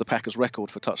 6 is the Packers'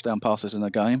 record for touchdown passes in a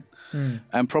game,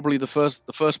 and probably the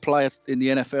first player in the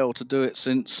NFL to do it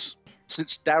since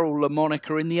Darryl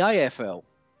LaMonica in the AFL.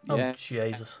 Oh, yeah.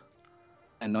 Jesus.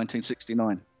 In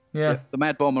 1969. Yeah. The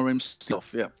Mad Bomber himself,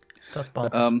 yeah. That's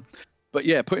bonkers. But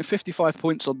yeah, putting 55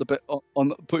 points on the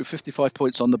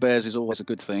Bears is always a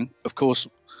good thing. Of course,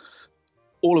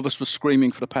 all of us were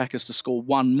screaming for the Packers to score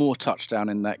one more touchdown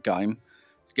in that game,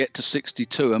 to get to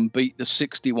 62 and beat the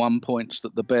 61 points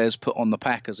that the Bears put on the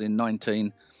Packers in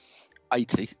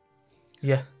 1980.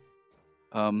 Yeah.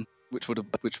 which would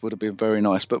have been very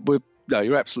nice. But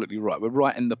you're absolutely right. We're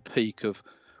right in the peak of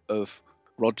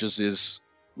Rodgers's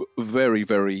very,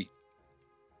 very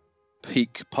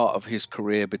peak part of his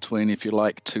career between, if you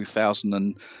like,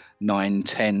 2009-10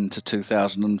 to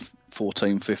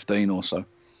 2014-15 or so.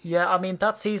 Yeah, I mean,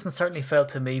 that season certainly felt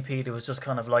to me, Pete, it was just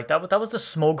kind of like that was the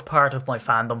smug part of my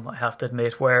fandom, I have to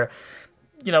admit, where,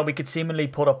 you know, we could seemingly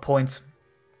put up points.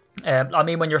 I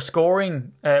mean, when you're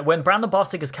scoring, when Brandon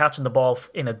Bostic is catching the ball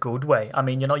in a good way, I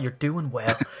mean, you know, you're doing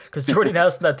well. Because Jordy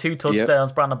Nelson had 2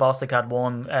 touchdowns, Brandon Bostic had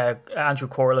 1, Andrew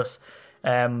Corliss,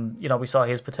 you know, we saw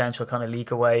his potential kind of leak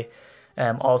away.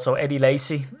 Also Eddie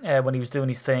Lacy when he was doing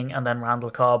his thing, and then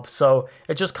Randall Cobb. So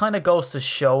it just kind of goes to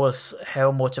show us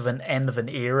how much of an end of an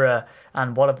era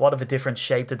and what of a different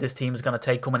shape that this team is going to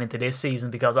take coming into this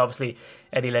season, because obviously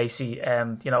Eddie Lacy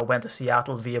you know, went to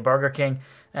Seattle via Burger King,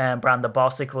 Brandon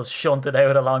Bostic was shunted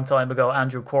out a long time ago,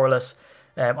 Andrew Corliss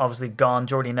obviously gone,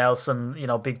 Jordy Nelson, you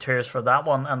know, big tears for that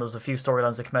one, and there's a few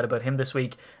storylines that come out about him this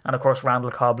week, and of course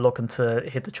Randall Cobb looking to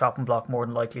hit the chopping block more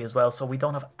than likely as well. So we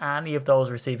don't have any of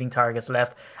those receiving targets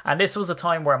left, and this was a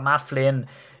time where Matt Flynn,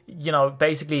 you know,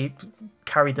 basically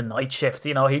carried the night shift.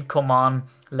 You know, he'd come on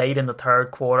late in the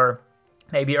third quarter,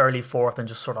 maybe early fourth, and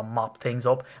just sort of mop things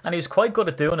up, and he was quite good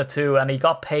at doing it too, and he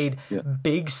got paid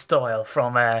big style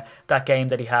from that game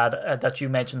that he had that you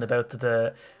mentioned about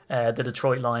the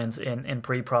Detroit Lions in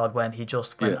pre-prod, when he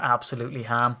just went absolutely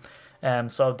ham.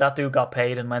 So that dude got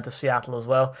paid and went to Seattle as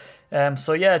well.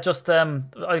 So yeah, just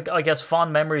I guess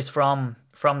fond memories from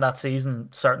that season,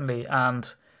 certainly,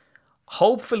 and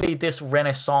hopefully this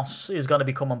renaissance is going to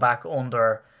be coming back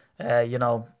under you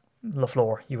know,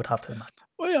 LaFleur, you would have to imagine.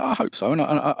 Well, yeah, I hope so, and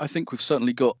I think we've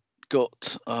certainly got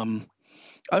I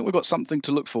think we've got something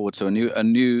to look forward to, a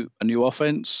new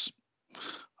offense,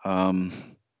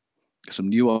 some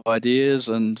new ideas,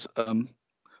 and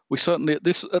we certainly at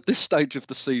this stage of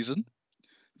the season,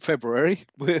 February,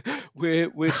 we're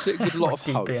sitting with a lot of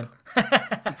hope.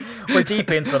 We're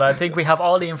deep into it. I think we have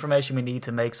all the information we need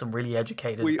to make some really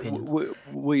educated opinions.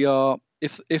 We are.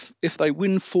 If they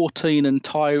win 14 and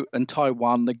tie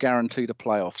 1, they're guaranteed a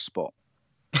playoff spot.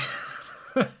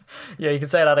 Yeah, you can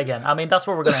say that again. I mean, that's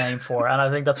what we're going to aim for, and I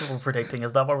think that's what we're predicting.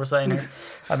 Is that what we're saying here?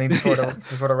 I mean, before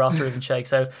the roster even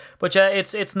shakes out. But yeah,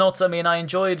 it's nuts. I mean, I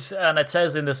enjoyed, and it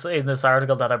says in this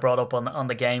article that I brought up on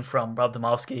the game from Rob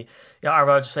Domofsky, Aaron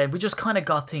Rodgers saying we just kind of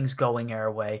got things going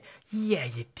our way. Yeah,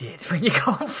 you did. When you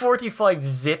go 45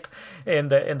 zip in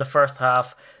the first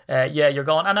half. Yeah, you're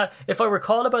going. And if I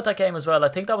recall about that game as well, I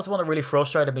think that was one that really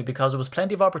frustrated me, because there was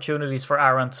plenty of opportunities for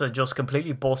Aaron to just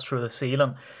completely bust through the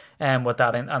ceiling with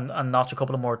that and notch a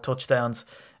couple of more touchdowns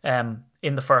in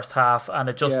the first half, and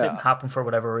it just didn't happen for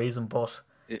whatever reason. But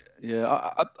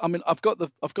yeah, I mean, I've got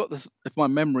this. If my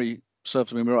memory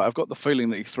serves me right, I've got the feeling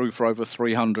that he threw for over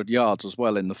 300 yards as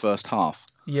well in the first half.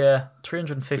 Yeah,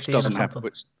 315 or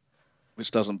something.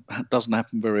 Which doesn't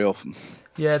happen very often.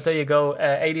 Yeah, there you go.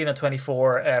 18 and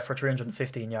 24 for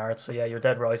 315 yards. So yeah, you're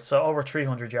dead right. So over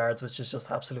 300 yards, which is just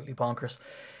absolutely bonkers.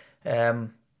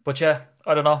 But yeah,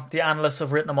 I don't know. The analysts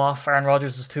have written him off. Aaron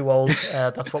Rodgers is too old.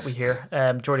 That's what we hear.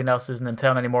 Jordy Nelson isn't in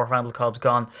town anymore. Randall Cobb's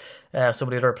gone. Some of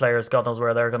the other players, God knows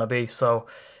where they're going to be. So,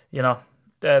 you know,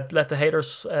 let the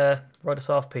haters write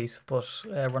us off, Pete, but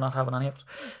we're not having any of it,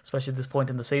 especially at this point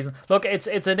in the season. Look, it's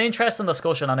an interesting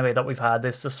discussion anyway that we've had,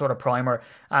 this sort of primer,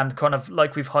 and kind of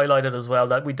like we've highlighted as well,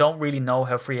 that we don't really know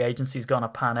how free agency is going to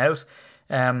pan out,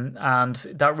 and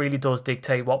that really does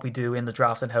dictate what we do in the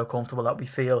draft and how comfortable that we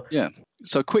feel. Yeah.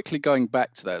 So quickly going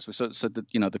back to that, as we said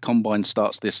that, you know, the combine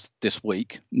starts this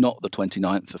week, not the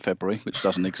 29th of February, which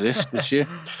doesn't exist this year.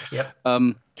 Yep.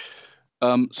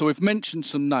 So we've mentioned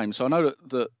some names. So I know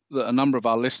that a number of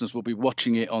our listeners will be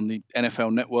watching it on the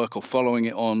NFL Network or following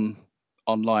it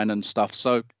online and stuff.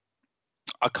 So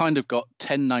I kind of got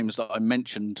 10 names that I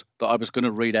mentioned that I was going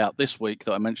to read out this week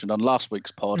that I mentioned on last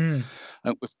week's pod. And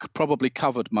we've probably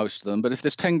covered most of them. But if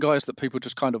there's 10 guys that people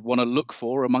just kind of want to look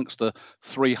for amongst the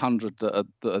 300 that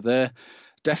are there,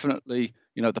 definitely,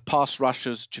 you know, the pass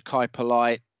rushers, Ja'Kai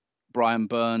Polite, Brian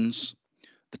Burns,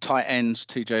 the tight ends,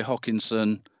 TJ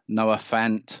Hawkinson, Noah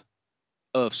Fant,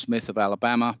 Irv Smith of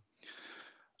Alabama.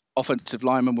 Offensive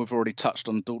lineman, we've already touched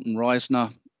on Dalton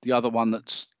Reisner. The other one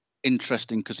that's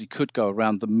interesting because he could go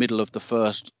around the middle of the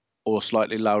first or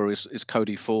slightly lower is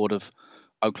Cody Ford of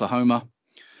Oklahoma.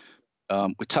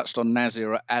 We touched on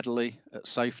Nazir Adderley at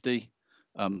safety.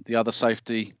 The other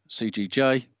safety,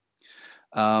 CGJ.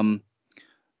 And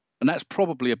that's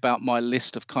probably about my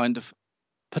list of kind of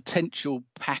potential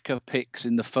Packer picks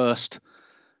in the first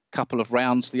couple of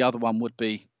rounds. The other one would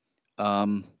be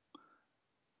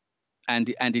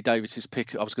Andy Davis's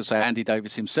pick. I was going to say Andy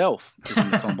Davis himself is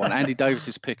in the combine. Andy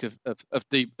Davis's pick of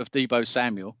Deebo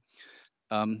Samuel,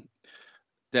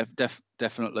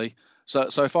 definitely.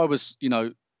 So if I was,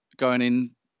 going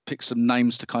in, pick some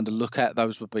names to kind of look at,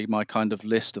 those would be my kind of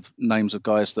list of names of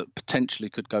guys that potentially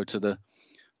could go to the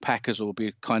Packers or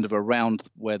be kind of around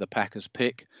where the Packers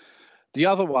pick. The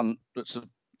other one that's a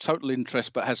total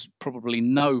interest but has probably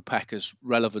no Packers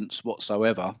relevance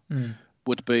whatsoever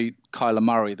would be Kyler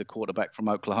Murray, the quarterback from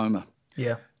Oklahoma.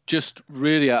 Yeah. Just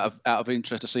really out of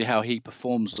interest to see how he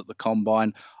performs at the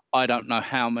combine. I don't know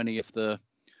how many of the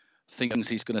things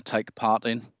he's going to take part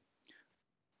in,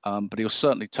 but he'll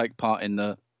certainly take part in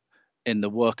the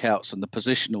workouts and the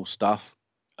positional stuff.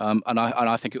 And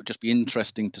I think it would just be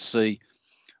interesting to see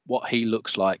what he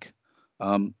looks like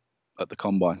at the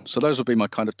combine. So those would be my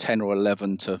kind of 10 or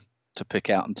 11 to pick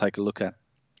out and take a look at.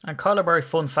 And Kyler Murray,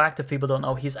 fun fact, if people don't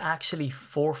know, he's actually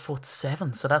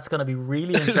 4'7", so that's going to be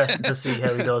really interesting to see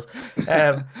how he does.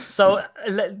 So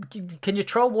can you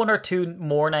throw one or two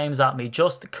more names at me?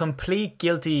 Just complete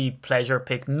guilty pleasure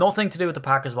pick, nothing to do with the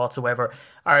Packers whatsoever.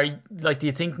 Do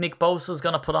you think Nick Bosa is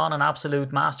going to put on an absolute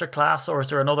masterclass, or is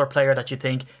there another player that you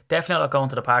think definitely not going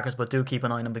to the Packers, but do keep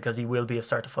an eye on him because he will be a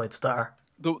certified star?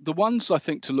 The ones I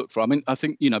think to look for, I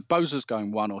think Bosa's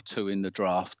going 1 or 2 in the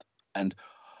draft, and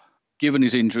given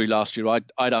his injury last year,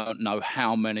 I don't know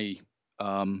how many,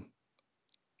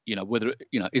 whether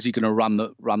is he going to run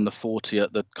the 40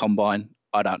 at the combine?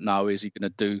 I don't know. Is he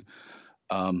going to do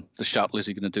the shuttle? Is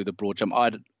he going to do the broad jump?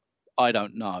 I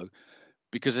don't know,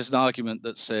 because there's an argument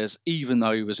that says even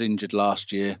though he was injured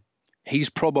last year,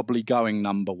 he's probably going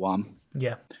number 1.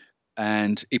 Yeah,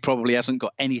 and he probably hasn't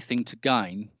got anything to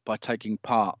gain by taking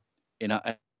part in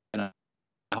a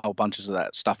whole bunches of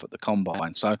that stuff at the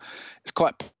combine. So it's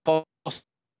quite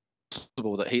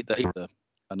possible that he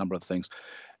a number of things.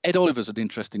 Ed Oliver's an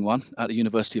interesting one at the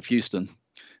University of Houston.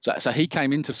 So he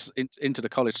came into the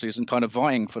college season kind of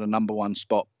vying for the number 1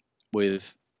 spot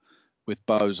with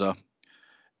Bosa.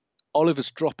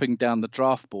 Oliver's dropping down the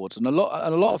draft boards, and a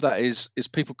lot of that is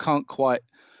people can't quite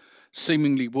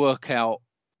seemingly work out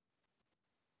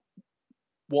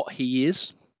what he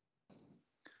is.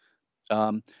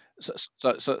 So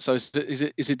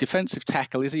is it defensive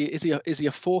tackle? Is he a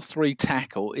 4-3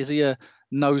 tackle? Is he a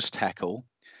nose tackle?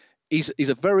 He's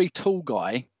a very tall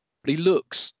guy, but he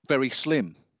looks very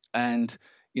slim, and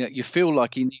you feel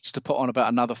like he needs to put on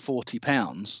about another 40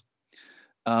 pounds.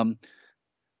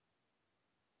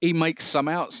 He makes some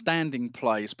outstanding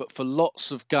plays, but for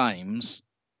lots of games,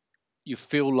 you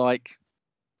feel like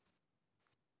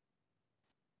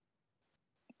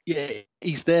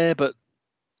he's there, but.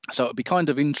 So it'd be kind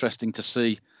of interesting to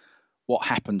see what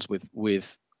happens with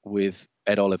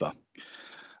Ed Oliver.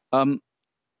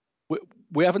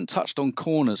 We haven't touched on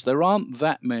corners. There aren't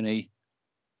that many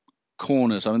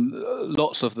corners. I mean,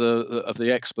 lots of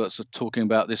the experts are talking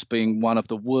about this being one of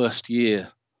the worst years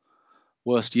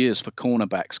for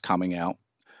cornerbacks coming out.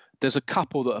 There's a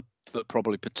couple that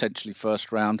probably potentially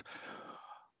first round.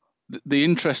 The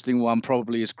interesting one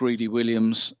probably is Greedy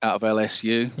Williams out of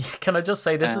LSU. Can I just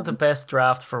say this is the best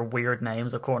draft for weird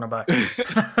names of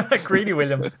cornerbacks? Greedy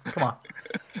Williams, come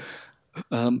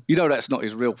on. That's not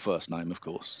his real first name, of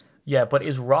course. Yeah, but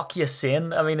is Rock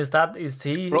Ya-Sin? I mean, is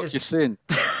he? Rock Ya-Sin.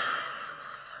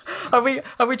 Are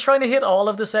we trying to hit all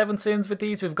of the 7 sins with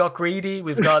these? We've got Greedy,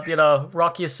 we've got,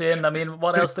 Rock Ya-Sin. I mean,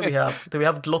 what else do we have? Do we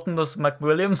have Gluttonous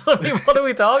McWilliams? I mean, what are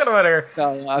we talking about here?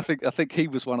 No, I think he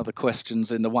was one of the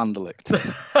questions in the Wonderlic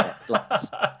test.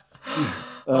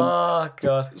 Oh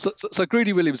God. So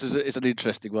Greedy Williams is an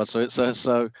interesting one. So it's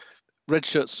so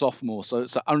redshirt sophomore. So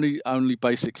it's only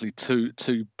basically two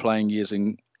playing years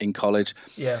in college.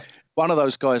 Yeah. It's one of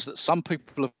those guys that some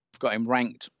people have got him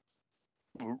ranked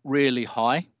really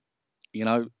high.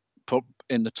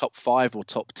 In the top 5 or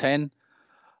top 10.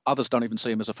 Others don't even see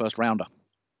him as a first rounder.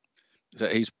 So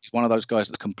he's one of those guys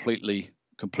that's completely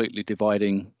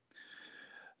dividing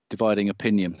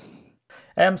opinion.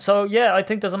 So yeah, I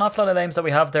think there's an awful lot of names that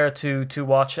we have there to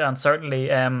watch, and certainly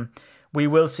we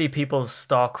will see people's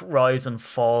stock rise and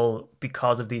fall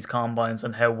because of these combines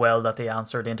and how well that they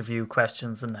answered interview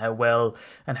questions and how well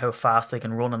and how fast they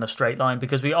can run in a straight line,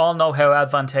 because we all know how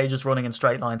advantageous running in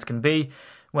straight lines can be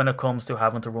when it comes to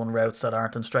having to run routes that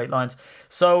aren't in straight lines.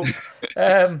 So,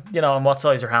 and what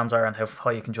size your hands are and how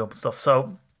high you can jump and stuff.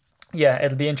 So, yeah,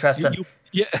 it'll be interesting.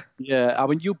 Yeah. I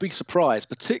mean, you'll be surprised,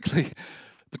 particularly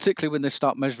when they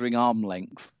start measuring arm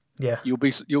length. Yeah, you'll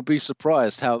be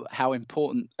surprised how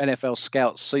important NFL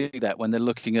scouts see that when they're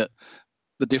looking at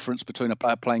the difference between a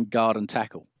player playing guard and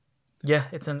tackle. Yeah,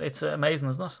 it's amazing,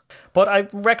 isn't it? But I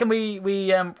reckon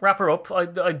we wrap her up.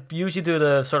 I usually do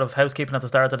the sort of housekeeping at the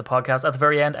start of the podcast. At the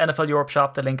very end, NFL Europe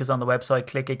shop. The link is on the website.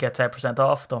 Click it, get 10%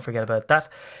 off. Don't forget about that.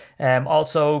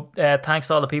 Also, thanks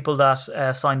to all the people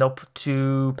that signed up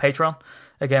to Patreon.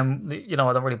 Again, I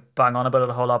don't really bang on about it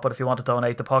a whole lot, but if you want to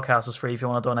donate, the podcast is free. If you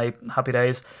want to donate, happy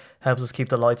days. Helps us keep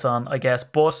the lights on, I guess.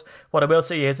 But what I will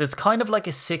say is it's kind of like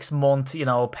a 6 month,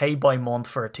 pay by month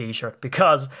for a t-shirt,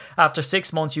 because after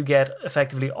 6 months you get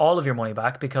effectively all of your money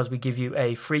back, because we give you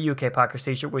a free UK Packers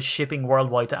t-shirt with shipping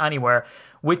worldwide to anywhere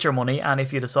with your money. And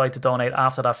if you decide to donate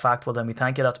after that fact, well, then we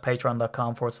thank you. That's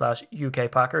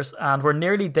patreon.com/UK Packers. And we're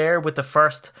nearly there with the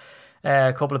first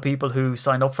couple of people who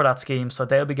signed up for that scheme, so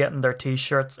they'll be getting their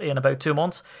t-shirts in about 2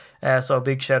 months. So a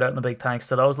big shout out and a big thanks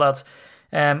to those lads.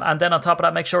 And then on top of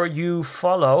that, make sure you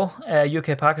follow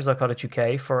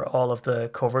ukpackers.co.uk for all of the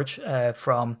coverage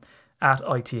from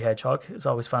 @IT Hedgehog. It's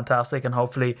always fantastic, and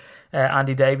hopefully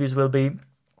Andy Davies will be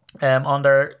on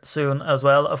there soon as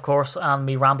well, of course, and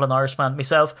me rambling Irishman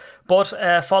myself. But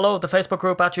follow the Facebook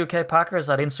group @UK Packers,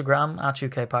 at Instagram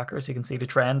 @UK Packers. You can see the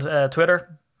trend.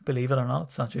 Twitter, believe it or not,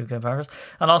 it's not UK Packers.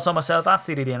 And also myself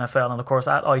 @CDDNFL, and of course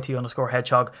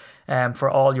 @IT_Hedgehog for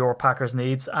all your Packers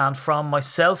needs. And from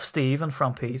myself, Steve, and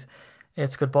from Pete,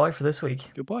 it's goodbye for this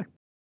week. Goodbye.